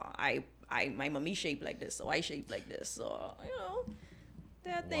 or my mommy shaped like this, or I shaped like this, or, you know,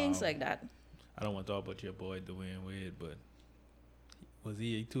 there are things Wow. like that. I don't want to talk about your boy Dwayne Wade, but was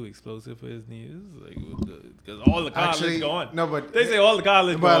he too explosive for his knees? Like, because all the college actually, gone. no, but They say all the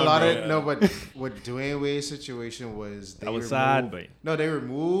college but gone. a lot bro. of no, but what Dwayne Wade's situation was, That was sad, but they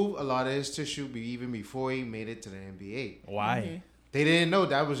removed a lot of his tissue even before he made it to the NBA. why? They didn't know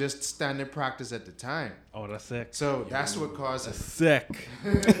that was just standard practice at the time. Oh, that's sick. So that's what caused That's it.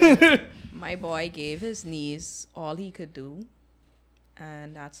 sick. My boy gave his knees all he could do,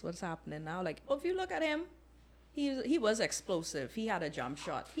 and that's what's happening now. Like, if you look at him, he was explosive. He had a jump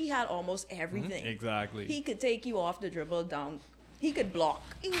shot. He had almost everything. Exactly. He could take you off the dribble down he could block.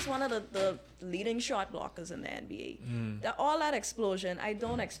 He was one of the leading shot blockers in the NBA. All that explosion, I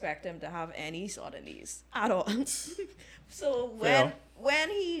don't expect him to have any sort of knees at all. So when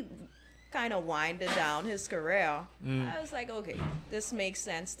he kind of winded down his career, I was like, okay, this makes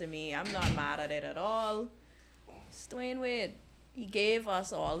sense to me. I'm not mad at it at all. It's Dwayne Wade. He gave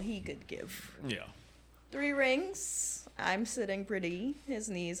us all he could give. Yeah. 3 rings. I'm sitting pretty. His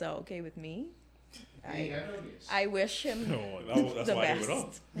knees are okay with me. I wish him That's the why they best. were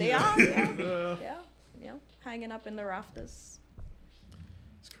up. They are, yeah, hanging up in the rafters.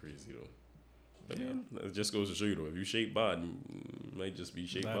 It's crazy though. But yeah, it just goes to show you though, if you shape bad, you might just be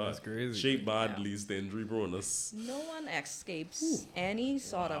shaped bad. That's crazy. Shape bad Yeah. leads to injury proneness. No one escapes any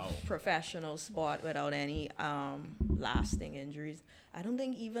sort of professional sport without any lasting injuries. I don't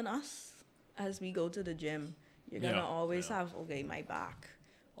think even us, as we go to the gym, you're gonna always have my back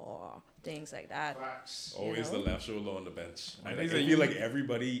or things like that. Always know? the left shoulder on the bench. I think feel like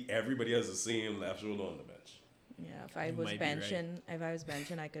everybody has the same left shoulder on the bench. Yeah, if I was might be right.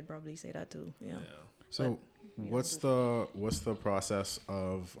 benching, I could probably say that too. Yeah. So what's the process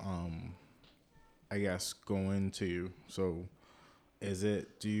of I guess going to, so is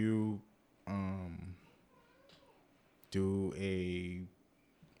it, do you do a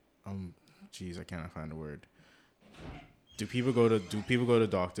geez, I cannot find the word. Do people go to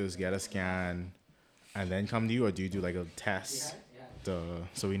doctors, get a scan, and then come to you, or do you do like a test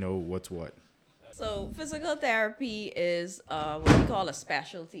so we know what's what? So physical therapy is what we call a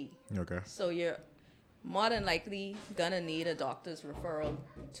specialty. Okay. So you're more than likely gonna need a doctor's referral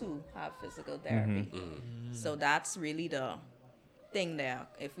to have physical therapy. So that's really the thing there.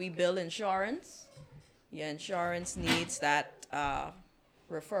 If we bill insurance, your insurance needs that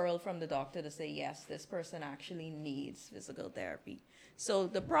referral from the doctor to say, yes, this person actually needs physical therapy. So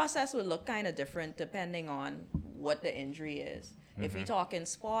the process will look kind of different depending on what the injury is. If we talk in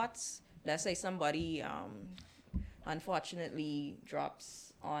sports, let's say somebody unfortunately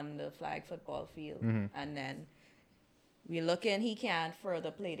drops on the flag football field, and then we look in, he can't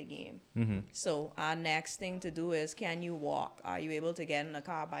further play the game. So our next thing to do is, can you walk? Are you able to get in a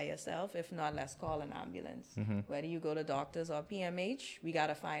car by yourself? If not, let's call an ambulance. Whether you go to doctors or PMH, we got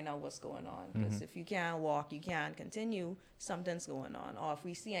to find out what's going on. Because if you can't walk, you can't continue, something's going on. Or if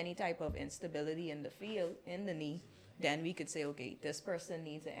we see any type of instability in the field, in the knee, then we could say, okay, this person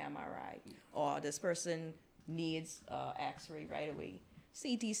needs an MRI, or this person needs X-ray right away.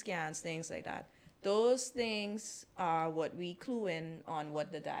 CT scans, things like that. Those things are what we clue in on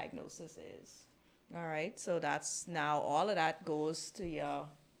what the diagnosis is. All right, so that's now all of that goes to your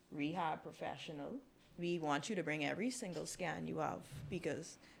rehab professional. We want you to bring every single scan you have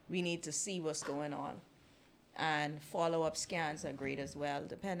because we need to see what's going on. And follow-up scans are great as well,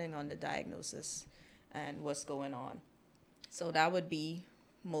 depending on the diagnosis and what's going on. So that would be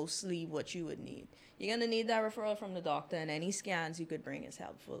mostly what you would need. You're going to need that referral from the doctor, and any scans you could bring is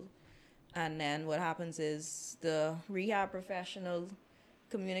helpful. And then what happens is the rehab professional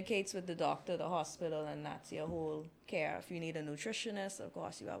communicates with the doctor, the hospital, and that's your whole care. If you need a nutritionist, of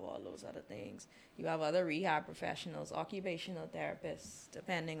course, you have all those other things. You have other rehab professionals, occupational therapists,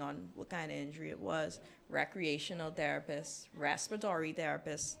 depending on what kind of injury it was, recreational therapists, respiratory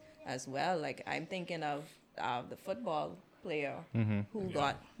therapists as well. Like I'm thinking of the football player who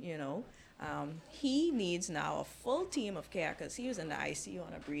got, he needs now a full team of care because he was in the ICU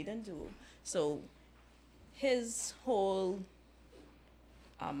on a breathing tube. So his whole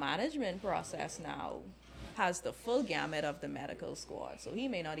management process now has the full gamut of the medical squad. So he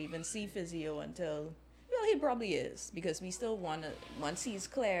may not even see physio until, well, he probably is, because we still want to, once he's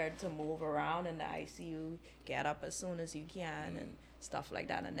cleared to move around in the ICU, get up as soon as you can and stuff like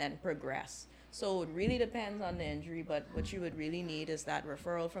that, and then progress. So it really depends on the injury, but what you would really need is that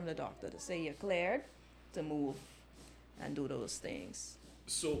referral from the doctor to say you're cleared to move and do those things.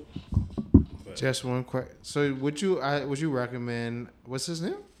 So, Just one question. So would you recommend, what's his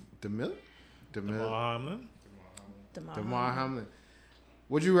name? DeMille? Hamlin? DeMar Hamlin.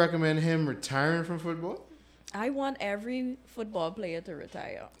 Would you recommend him retiring from football? I want every football player to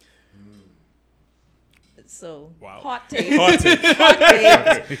retire. So, hot take. hot take.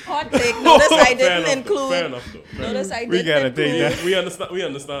 Hot take. Notice I didn't Fair include. enough though. Notice I We gotta didn't take include. that. We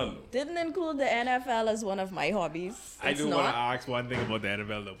understand though. Didn't include the NFL as one of my hobbies. I It's do want to not. ask one thing about the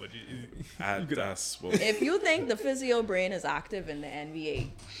NFL though, but If you think the physio brain is active in the NBA,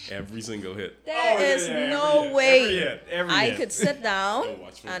 every single hit. there is every no year, way every I year. could sit down And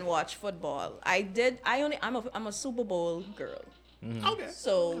watch football. and watch football. I'm a Super Bowl girl. Okay.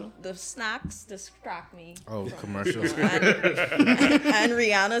 So the snacks distract me. Oh, from- commercials. and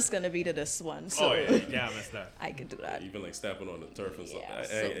Rihanna's gonna be to this one, so Oh yeah, yeah, I missed that. I could do that. Even like stepping on the turf and stuff. Yeah, I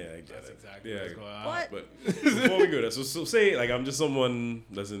so- get it. That's exactly Yeah, what's going on. But But before we go there, so say like I'm just someone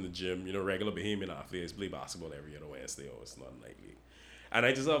that's in the gym, regular Bahamian athletes play basketball every other Wednesday, or it's not nightly, and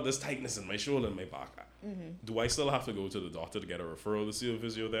I just have this tightness in my shoulder and my back. Do I still have to go to the doctor to get a referral to see a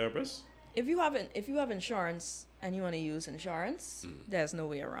physiotherapist? if you have insurance and you want to use insurance, there's no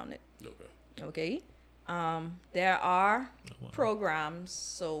way around it. Okay. Okay. There are programs.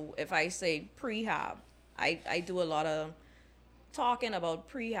 So if I say prehab, I do a lot of talking about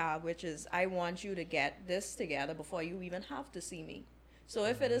prehab, which is I want you to get this together before you even have to see me. So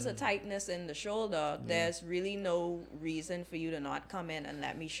if it is a tightness in the shoulder, there's really no reason for you to not come in and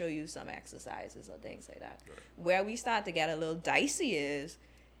let me show you some exercises or things like that. Where we start to get a little dicey is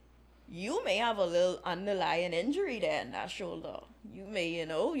you may have a little underlying injury there in that shoulder. You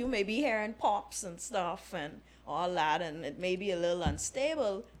may be hearing pops and stuff and all that, and it may be a little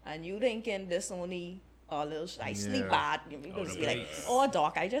unstable, and you thinking this only a little, I sleep bad. You're going to be like, oh,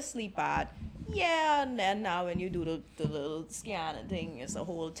 doc, I just sleep bad. Yeah, and then now when you do the little scan and thing, it's a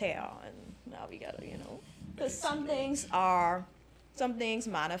whole tear, and now we gotta, because some things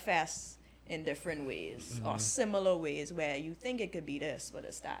manifest in different ways or similar ways where you think it could be this, but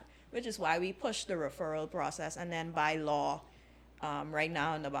it's that. Which is why we push the referral process, and then by law, right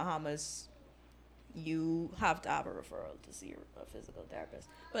now in the Bahamas, you have to have a referral to see a physical therapist,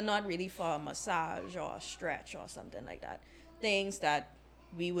 but not really for a massage or a stretch or something like that. Things that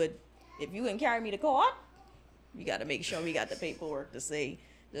we would, if you can carry me to court, we got to make sure we got the paperwork to say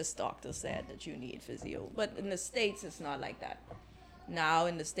this doctor said that you need physio. But in the States, it's not like that. Now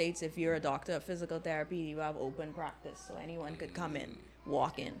in the States, if you're a doctor of physical therapy, you have open practice, so anyone could come in,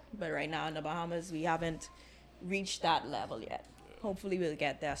 walk in. But right now in the Bahamas, we haven't reached that level yet. Hopefully we'll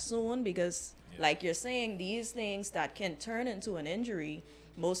get there soon, because like you're saying, these things that can turn into an injury,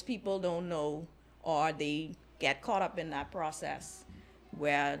 most people don't know, or they get caught up in that process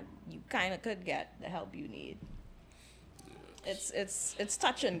where you kind of could get the help you need. It's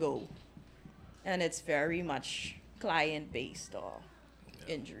touch and go, and it's very much client based or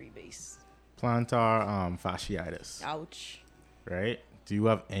injury based. Plantar fasciitis, Ouch. right? Do you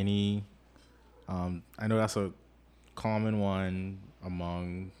have any? I know that's a common one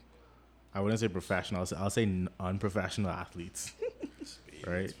among, I wouldn't say professionals, I'll say unprofessional athletes,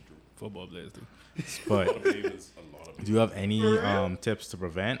 right? Football players do. But A lot of do you have any tips to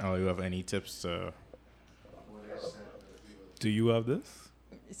prevent, or you have any tips to? Do you have this?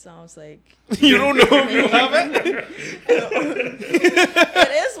 It sounds like You don't know if you have it?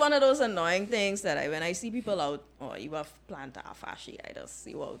 it is one of those annoying things that when I see people out, oh, you have plantar fasciitis,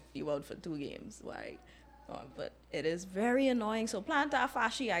 you out for 2 games, why? But it is very annoying. So plantar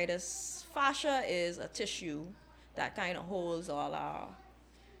fasciitis, fascia is a tissue that kind of holds all our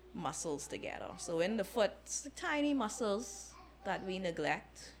muscles together. So in the foot, it's the tiny muscles that we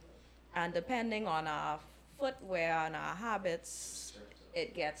neglect, and depending on our footwear and our habits,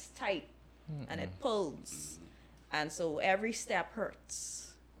 it gets tight and it pulls, and so every step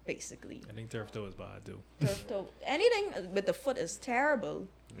hurts basically. I think turf toe is bad too. Turf toe, anything with the foot is terrible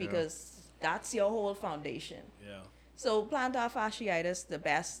because that's your whole foundation. Yeah. So plantar fasciitis,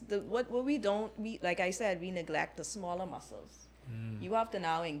 like I said, we neglect the smaller muscles. You have to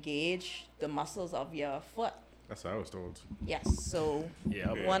now engage the muscles of your foot. That's what I was told. Yes. So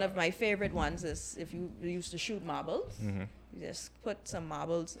Yeah. one of my favorite ones is if you used to shoot marbles, you just put some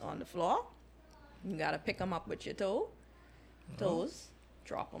marbles on the floor. You gotta pick them up with your toes,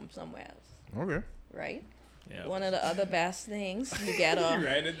 drop them somewhere else, Okay. right? Yeah. One of the other best things, you get a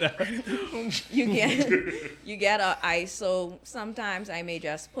Write it down. you get a ice. So sometimes I may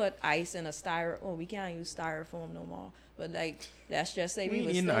just put ice in a styrofoam. Oh, we can't use styrofoam no more. But like, let's just say we We were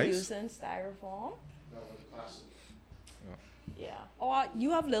eating still ice? using styrofoam. Yeah. Or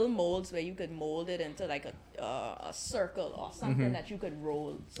you have little molds where you could mold it into like a circle or something that you could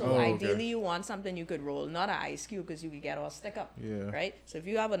roll. So Oh, okay. ideally you want something you could roll, not an ice cube, because you could get all stick up. Yeah. Right? So if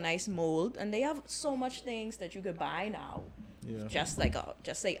you have a nice mold, and they have so much things that you could buy now. Yeah. Just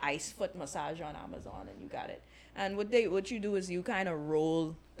say ice foot massage on Amazon, and you got it. And what you do is you kind of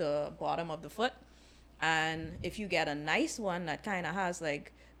roll the bottom of the foot, and if you get a nice one that kind of has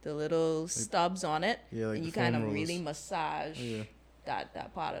like the little stubs on it, Yeah, like and the you kind of foam rollers. really massage Yeah.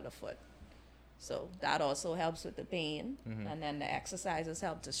 that part of the foot. So that also helps with the pain, and then the exercises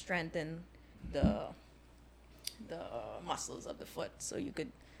help to strengthen the muscles of the foot, so you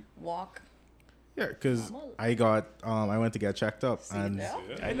could walk Yeah, because I went to get checked up, and there?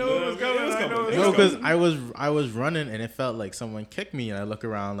 Yeah. I know it was coming. I know it was no, coming. because I was running, and it felt like someone kicked me, and I look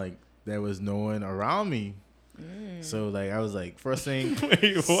around like there was no one around me. So like I was like, first thing,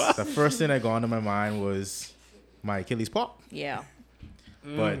 Wait, what? the first thing that got into my mind was my Achilles pop, Yeah.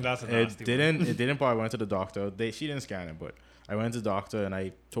 but that's a it nasty didn't. It didn't pop. I went to the doctor. She didn't scan it, but I went to the doctor and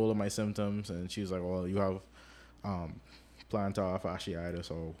I told her my symptoms, and she was like, "Well, you have plantar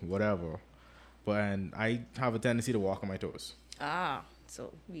fasciitis or whatever." But and I have a tendency to walk on my toes, Ah,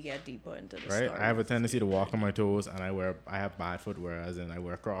 so we get deeper into the right? story. I have a tendency to walk on my toes, and I have bad footwear, as in I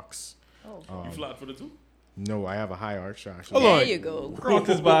wear Crocs. Oh, You flat footed too? No, I have a high arch actually. Hold there on. you go. Crocs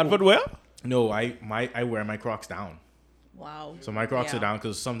is bad footwear. No, I wear my Crocs down. Wow. So my Crocs Yeah. are down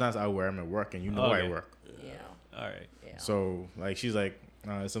because sometimes I wear them at work, and you know Okay. I work. Yeah. All right. Yeah. So like she's like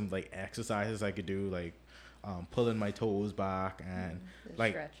some like exercises I could do, like pulling my toes back, and The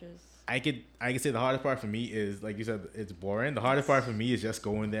like stretches. I could say the hardest part for me is, like you said, it's boring. The hardest part for me is just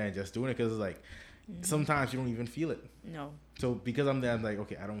going there and just doing it, because it's like sometimes you don't even feel it. No. So because I'm there, I'm like,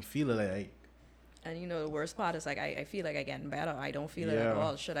 okay, I don't feel it. Like And you know the worst part is like I feel like I'm getting better. I don't feel it at Yeah.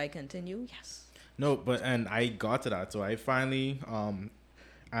 all. Should I continue? Yes. no, but and I got to that. So I finally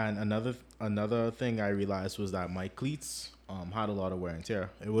and another thing I realized was that my cleats had a lot of wear and tear.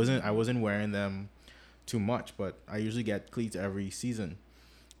 I wasn't wearing them too much, but I usually get cleats every season.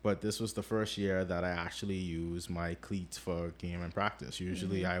 But this was the first year that I actually used my cleats for game and practice.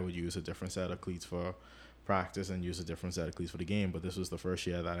 Usually I would use a different set of cleats for practice and use a different set of cleats for the game. But this was the first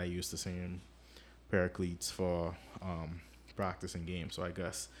year that I used the same pair of cleats for practice and game. So I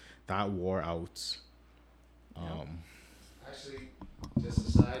guess that wore out. Actually, just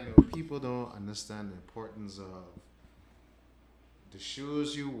a side note, people don't understand the importance of the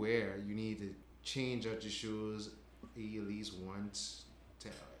shoes you wear. You need to change out your shoes at least once to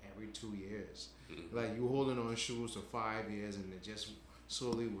every 2 years. Like you holding on shoes for 5 years and they're just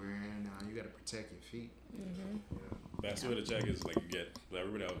slowly wearing down. You got to protect your feet. Best way to check is like you get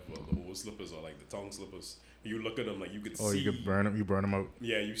everybody have the old slippers or like the tongue slippers. You look at them like you could Or see. you could burn them. You burn them out.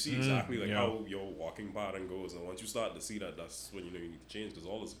 Yeah, you see exactly like yeah. how your walking pattern goes, and once you start to see that, that's when you know you need to change because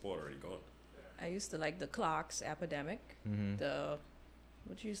all the support already gone. I used to like the Clarks Epidemic. Mm-hmm. The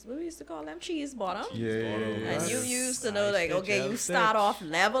what we used to call them cheese bottom. Yeah. And you used to know, Nice like, fit, okay, gel you start fit. off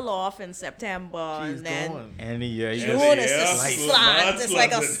level off in September, and then Any year you Yeah. June is Yeah, a like slant. It's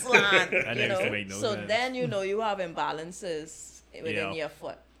like a slant, That you used to know. make no So sense. then you know you have imbalances within Yeah. your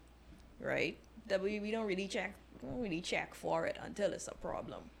foot, right? That we don't really check for it until it's a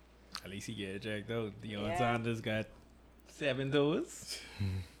problem. At least he get checked out. Deion Yeah. Sanders got 7 toes.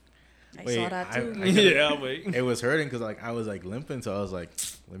 I Wait, saw that too. Yeah, wait. it was hurting because like I was like limping, so I was like,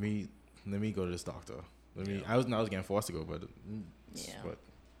 let me go to this doctor. I was getting forced to go, but Yeah. but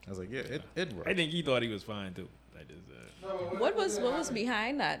I was like, yeah, it worked. I think he thought he was fine too. I just What was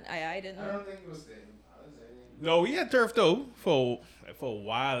behind that? I didn't. I don't think it was the. No, he had turf toe for a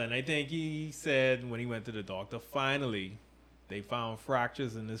while, and I think he said when he went to the doctor, finally, they found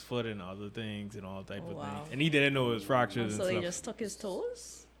fractures in his foot and other things and all type Oh, of wow. things, and he didn't know it was fractures So and they stuff. just took his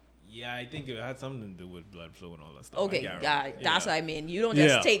toes. Yeah, I think it had something to do with blood flow and all that stuff. Okay, I can't yeah, remember. that's Yeah. what I mean. You don't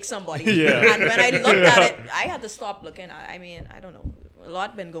just Yeah. take somebody. Yeah. And when I looked at it, I had to stop looking. I mean, I don't know. A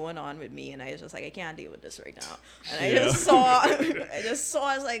lot been going on with me, and I was just like, I can't deal with this right now. And I just saw,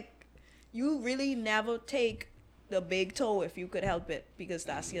 I was like, you really never take the big toe if you could help it, because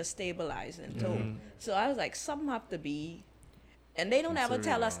that's your stabilizing toe. So I was like, something have to be. And they don't ever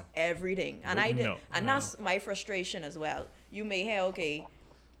tell us everything. And I did, No, and no. that's my frustration as well. You may hear, okay,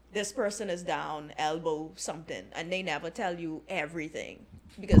 this person is down, elbow something, and they never tell you everything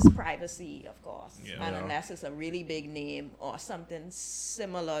because privacy, of course. Yeah. And Yeah. unless it's a really big name or something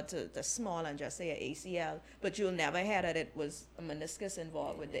similar to the small and just say an ACL, but you'll never hear that it was a meniscus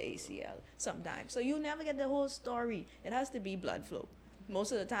involved with the ACL sometimes. So you never get the whole story. It has to be blood flow.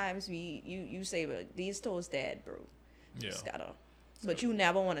 Most of the times you say, well, these toes dead, bro. Yeah. Just gotta. But you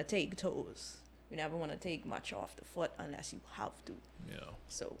never want to take toes. You never want to take much off the foot unless you have to. Yeah.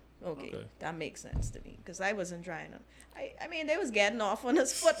 So, okay, Okay. that makes sense to me because I wasn't trying to. I mean, they was getting off on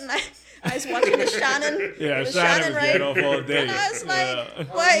his foot, and I was watching the Shannon. Yeah, the Shannon was getting off all day. And I was like,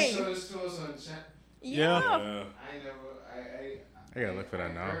 Yeah. wait, So his toes on chat. yeah. Yeah. I never. I gotta look for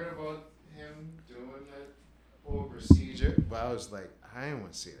that I now. heard about him doing that whole procedure, but I was like, I didn't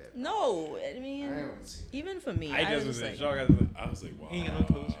want to see that. No, I I mean, didn't want to see that. even for me, I just was was in like, shock. I was like, I was like, wow. he ain't got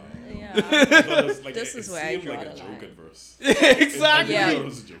no toes, right? yeah. But it's like, This it is where I seemed draw like the a joke line. at first. Exactly. Yeah. It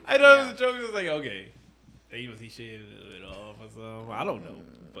was a joke. I thought it was a joke. It was like, okay, he shaved it off or something. I don't know,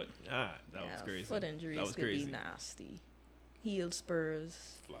 but that was Yeah, crazy. foot injuries That was could crazy. be nasty. heel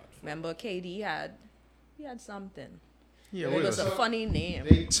spurs. Flat. Remember KD he had something. Yeah, It what was is a it? funny name.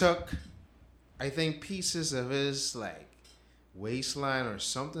 They took, I think, pieces of his like waistline or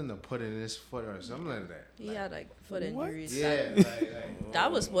something to put in his foot or something like that. He had like foot injuries. Yeah,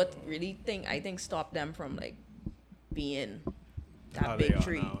 That was what I think stopped them from like being that How they big are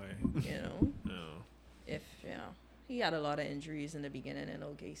tree. now, eh? You know, No. if he had a lot of injuries in the beginning in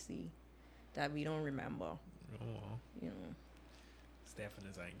OKC that we don't remember. Oh, well. You know, Steph and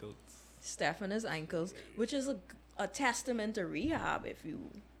his ankles. Steph and his ankles, which is a testament to rehab. If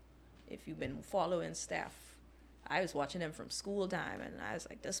you've been following Steph, I was watching him from school time, and I was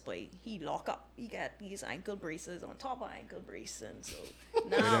like, this boy, he lock up. He got these ankle braces on top of ankle brace, and so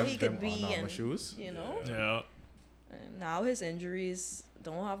now Them- he could them be Under Armour in, shoes. you know. Yeah. And now his injuries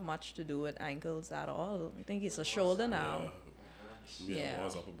don't have much to do with ankles at all. I think it's a shoulder now. Yeah, Yeah. more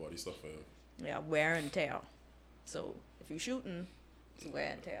upper body stuff for him. Yeah, wear and tear. So if you're shooting, it's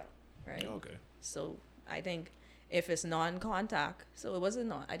wear and tear, right? Okay. So I think if it's non-contact, so it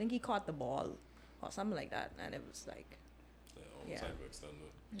wasn't I think he caught the ball or something like that, and it was like, Yeah, Yeah. almost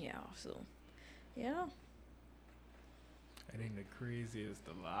hyperextended. yeah. So yeah, I think the craziest,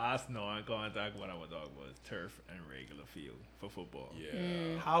 the last non-contact one I would talk about is turf and regular field for football.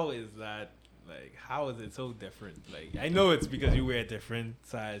 Yeah. How is that? Like, how is it so different? Like, I know it's because you wear different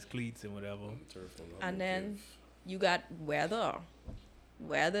size cleats and whatever. On the turf and and then you got weather.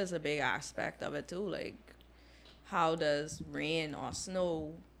 Weather's a big aspect of it too. Like, how does rain or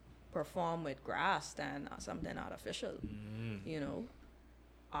snow perform with grass than something artificial? You know,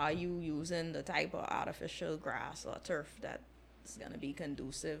 are you using the type of artificial grass or turf that's gonna be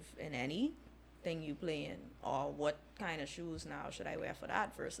conducive in anything you play in, or what kind of shoes now should I wear for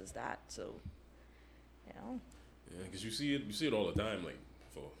that versus that? So, you know, Yeah, because you see it all the time. Like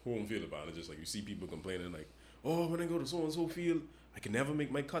for home field advantages, like you see people complaining like, "Oh, when I go to so and so field, I can never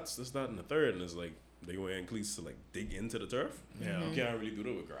make my cuts. This, that, and the third." And it's like they go in cleats to like dig into the turf. Yeah. You can't really do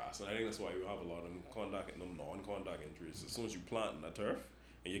that with grass, and I think that's why you have a lot of contact and them non-contact injuries. As soon as you plant in the turf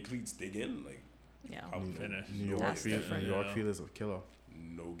and your cleats dig in, like yeah. how Finish. New York That's field. different. New York Yeah. field is a killer.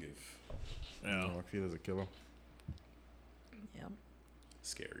 no give. Yeah. New York field is a killer. Yeah.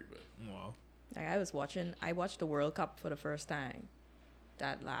 Scary, but Wow. Like I watched the World Cup for the first time,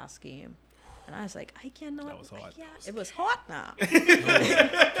 that last game, and I was like, I cannot. That was hot. Yeah, it was hot now.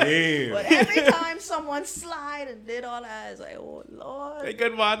 damn. But every time someone slide and did all that, I was like, oh They Lord.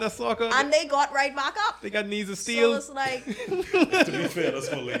 got Wanda soccer. And they got right back up. They got knees of So steel. it's like To be fair, that's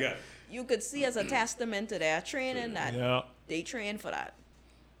all they got. you could see as a testament to their training that Yeah. they trained for that,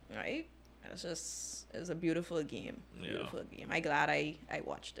 right? It was a beautiful game. Yeah. Beautiful game. I'm glad I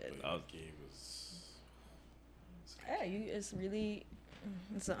watched it. That game was. Yeah,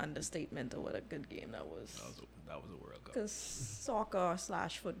 it's an understatement of what a good game that was. That was a World Cup. Because soccer /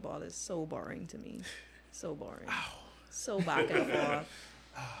 football is so boring to me. So boring. So back and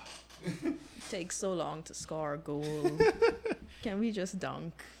forth. Takes so long to score a goal. Can we just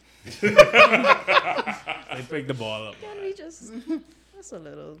dunk? They picked the ball up. Can we just... That's a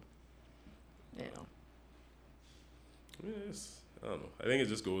little... You know. Yes. I don't know. I think it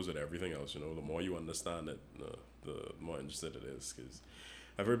just goes with everything else. You know, the more you understand it, the more interested it is. Because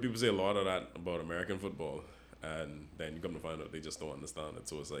I've heard people say a lot of that about American football, and then you come to find out they just don't understand it.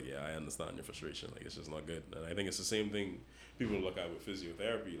 So it's like, yeah, I understand your frustration. Like, it's just not good. And I think it's the same thing people look at with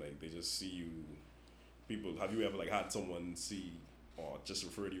physiotherapy. Like, they just see you. People, have you ever like had someone see or just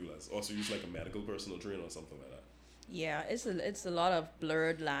refer to you as also use like a medical personal trainer or something like that? Yeah, it's a lot of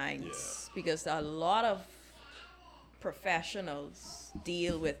blurred lines because a lot of professionals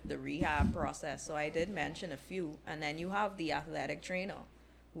deal with the rehab process. So I did mention a few, and then you have the athletic trainer,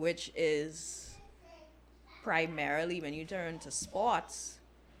 which is primarily when you turn to sports,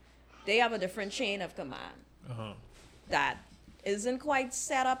 they have a different chain of command Uh-huh. that isn't quite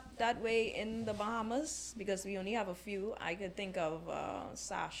set up that way in the Bahamas because we only have a few. I could think of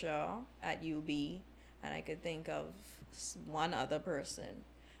Sasha at UB, and I could think of one other person.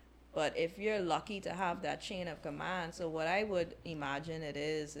 But if you're lucky to have that chain of command, so what I would imagine it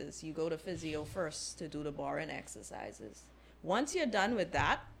is you go to physio first to do the boring exercises. Once you're done with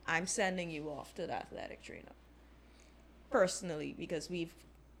that, I'm sending you off to the athletic trainer. Personally, because we've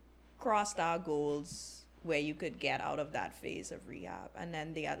crossed our goals where you could get out of that phase of rehab. And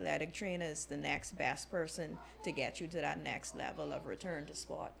then the athletic trainer is the next best person to get you to that next level of return to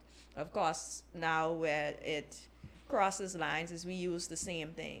sport. Of course, now where it crosses lines is we use the same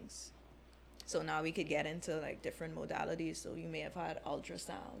things. So now we could get into like different modalities. So you may have had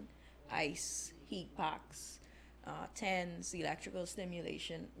ultrasound, ice, heat packs, TENS, electrical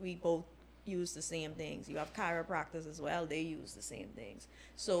stimulation. We both use the same things. You have chiropractors as well, they use the same things.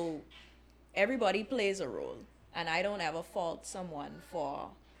 So everybody plays a role, and I don't ever fault someone for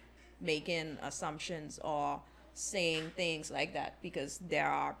making assumptions or saying things like that, because there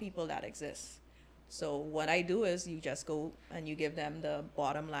are people that exist. So what I do is you just go and you give them the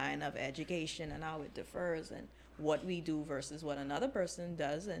bottom line of education and how it differs and what we do versus what another person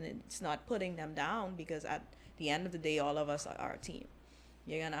does, and it's not putting them down, because at the end of the day all of us are a team.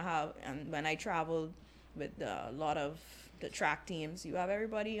 You're gonna have, and when I traveled with a lot of the track teams, you have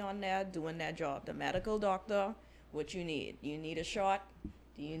everybody on there doing their job. The medical doctor, what you need a shot,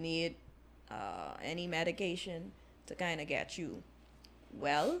 do you need any medication to kind of get you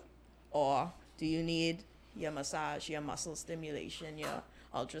well, or do you need your massage, your muscle stimulation, your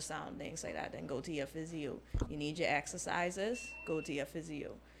ultrasound, things like that? Then go to your physio. You need your exercises, go to your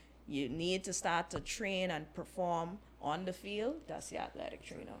physio. You need to start to train and perform on the field, that's your athletic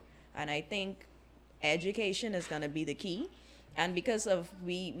trainer. And I think education is going to be the key. And because of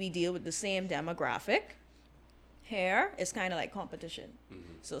we deal with the same demographic here, it's kind of like competition.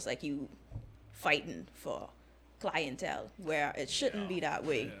 So it's like you fighting for clientele, where it shouldn't be that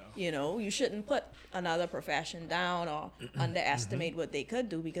way. You know, you shouldn't put another profession down or underestimate what they could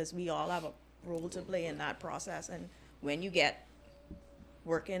do, because we all have a role to play in that process. And when you get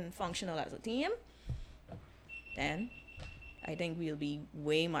working functional as a team, then I think we'll be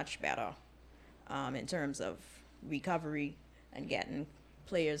way much better in terms of recovery and getting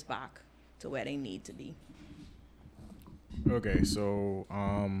players back to where they need to be. Okay, so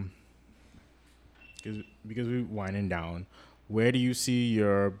because we're winding down, where do you see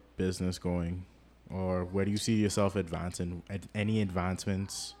your business going, or where do you see yourself advancing? Any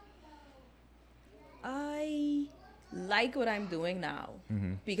advancements? I like what I'm doing now,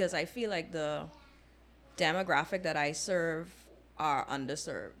 because I feel like the demographic that I serve are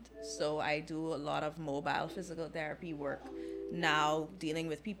underserved. So I do a lot of mobile physical therapy work now, dealing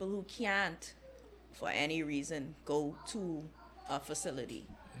with people who can't, for any reason, go to a facility.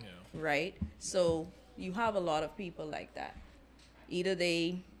 Right? So you have a lot of people like that. Either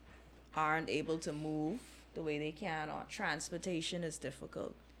they aren't able to move the way they can, or transportation is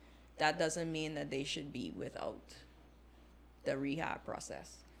difficult. That doesn't mean that they should be without the rehab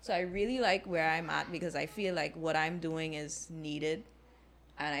process. So I really like where I'm at, because I feel like what I'm doing is needed,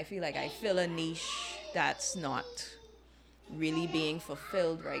 and I feel like I fill a niche that's not really being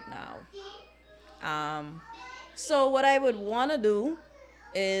fulfilled right now. So what I would want to do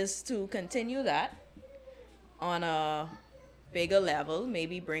is to continue that on a bigger level,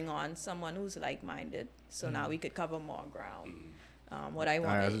 maybe bring on someone who's like-minded, so now we could cover more ground. What I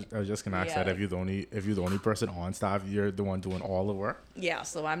want. I was just gonna ask that, if you're the only person on staff, you're the one doing all the work. Yeah,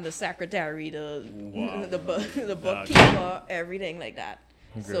 so I'm the secretary, the bookkeeper, everything like that.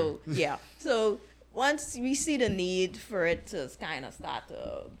 Okay. So yeah, so once we see the need for it to kind of start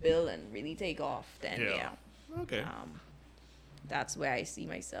to build and really take off, then Okay. That's where I see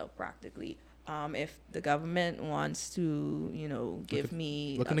myself practically. If the government wants to, give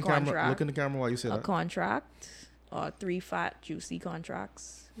me Look a in the contract, camera. Look in the camera while you say a that. contract, or 3 fat juicy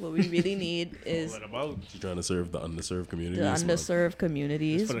contracts. What we really need is You're trying to serve the underserved communities. the underserved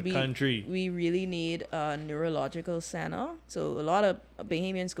communities. It's for the country. We really need a neurological center. So a lot of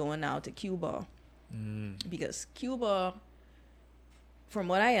Bahamians going now to Cuba, because Cuba, from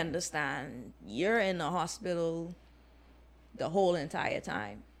what I understand, you're in the hospital the whole entire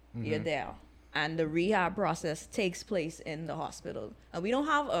time. You're there, and the rehab process takes place in the hospital. And we don't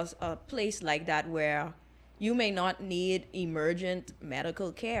have a place like that, where you may not need emergent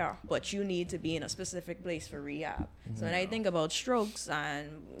medical care, but you need to be in a specific place for rehab. So when I think about strokes and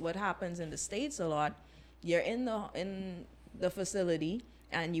what happens in the States a lot, you're in the facility,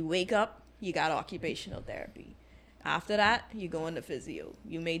 and you wake up, you got occupational therapy. After that, you go into physio.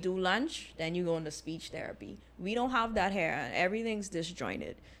 You may do lunch, then you go into speech therapy. We don't have that here, and everything's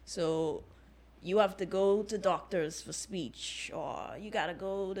disjointed. So you have to go to doctors for speech, or you got to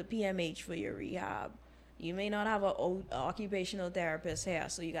go to PMH for your rehab. You may not have an occupational therapist here,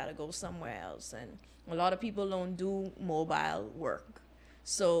 so you got to go somewhere else. And a lot of people don't do mobile work.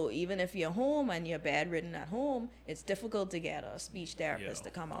 So even if you're home and you're bedridden at home, it's difficult to get a speech therapist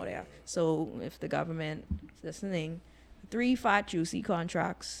to come out here. So if the government is listening, 3 fat juicy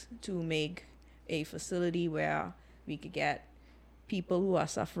contracts to make a facility where we could get people who are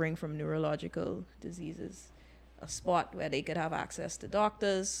suffering from neurological diseases, a spot where they could have access to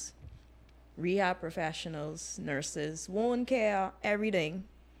doctors, rehab professionals, nurses, wound care, everything.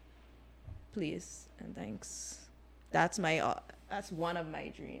 Please and thanks. That's one of my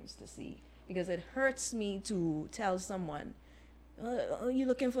dreams to see, because it hurts me to tell someone, you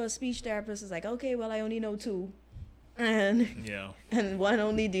looking for a speech therapist? It's like, okay, well, I only know 2. And Yeah. and one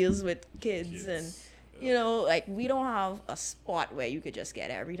only deals with kids. And you know, like, we don't have a spot where you could just get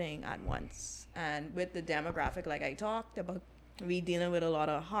everything at once. And with the demographic, like I talked about, we dealing with a lot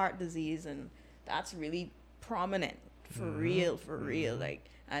of heart disease, and that's really prominent for real. Like,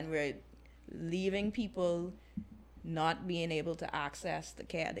 and we're leaving people not being able to access the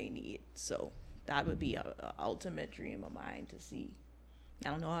care they need. So that would be a ultimate dream of mine to see. I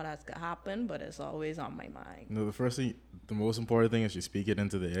don't know how that's gonna happen, but it's always on my mind. No, the most important thing is you speak it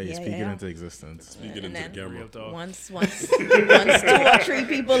into the air. You speak it into existence. Speak it And into the then camera. Real talk. Once 2 or 3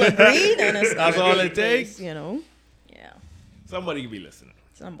 people agree, then it's That's gonna all take it takes? place, you know? Yeah. Somebody be listening.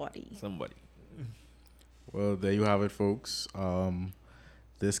 Somebody. Somebody. Well, there you have it, folks.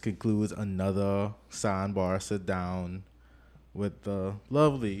 This concludes another Sandbar Sit Down with the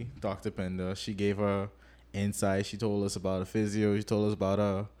lovely Dr. Penda. She gave her insight. She told us about a physio. She told us about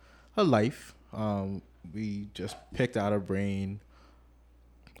her life. We just picked out her brain.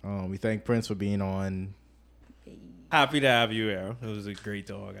 We thank Prince for being on. Happy to have you here. It was a great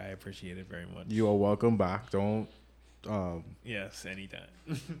talk. I appreciate it very much. You are welcome back. Don't Yes, anytime.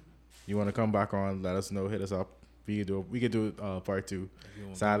 you want to come back on? Let us know. Hit us up. We could do part 2. If you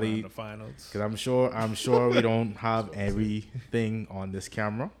want to Sadly, go around the finals. because I'm sure we don't have everything on this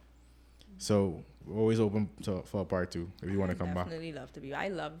camera, so we're always open for a part 2 if you want to come back. Definitely love to be. I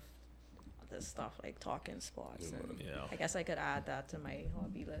love this stuff, like talking sports. And Yeah. I guess I could add that to my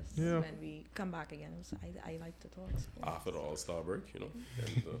hobby list Yeah. when we come back again. I like to talk sports. After the All-Star break, you know,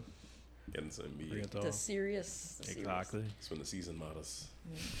 getting some NBA. Real talk. The serious. Exactly. That's when the season matters.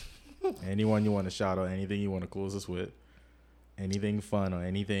 Anyone you want to shout out, anything you want to close us with, anything fun or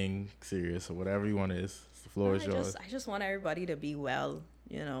anything serious or whatever you want is. The floor is yours. I just want everybody to be well.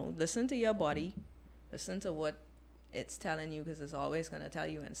 You know, listen to your body, listen to what it's telling you, because it's always going to tell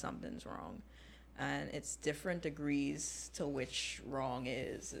you when something's wrong, and it's different degrees to which wrong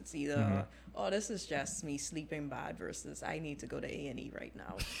is. It's either oh, this is just me sleeping bad versus I need to go to A&E right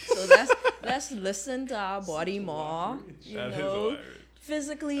now. So let's listen to our body more. You That is know, hilarious.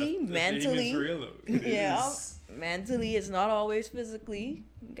 physically, The thing mentally. is real, though. It Yeah, is. mentally, it's not always physically.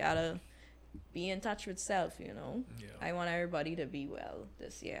 You gotta be in touch with self, you know. Yeah. I want everybody to be well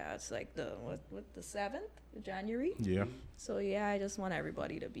this year. It's like the 7th of January. Yeah. So yeah, I just want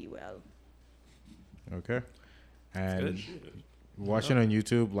everybody to be well. Okay. And Good. watching on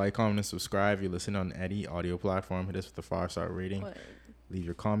YouTube, like, comment, and subscribe. You listen on any audio platform. Hit us with the 5-star rating. But Leave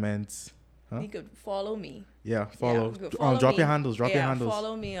your comments. Huh? you could follow me. Yeah, follow. you could follow Drop me. your handles. Drop your handles.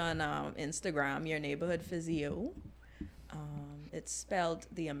 Follow me on Instagram, Your Neighborhood Physio. It's spelled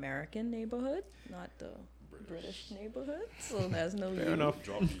the American neighborhood, not the British neighborhood. So there's no Fair U. enough.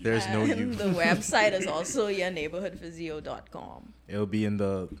 Drop you. There's no And you. the website is also yourneighborhoodphysio.com. It'll be in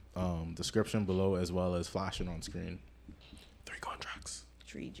the description below as well as flashing on screen. 3 contracts.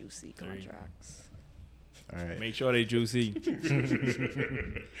 3 juicy 3. contracts. All right. Make sure they juicy.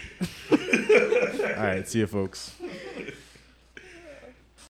 All right. See you, folks.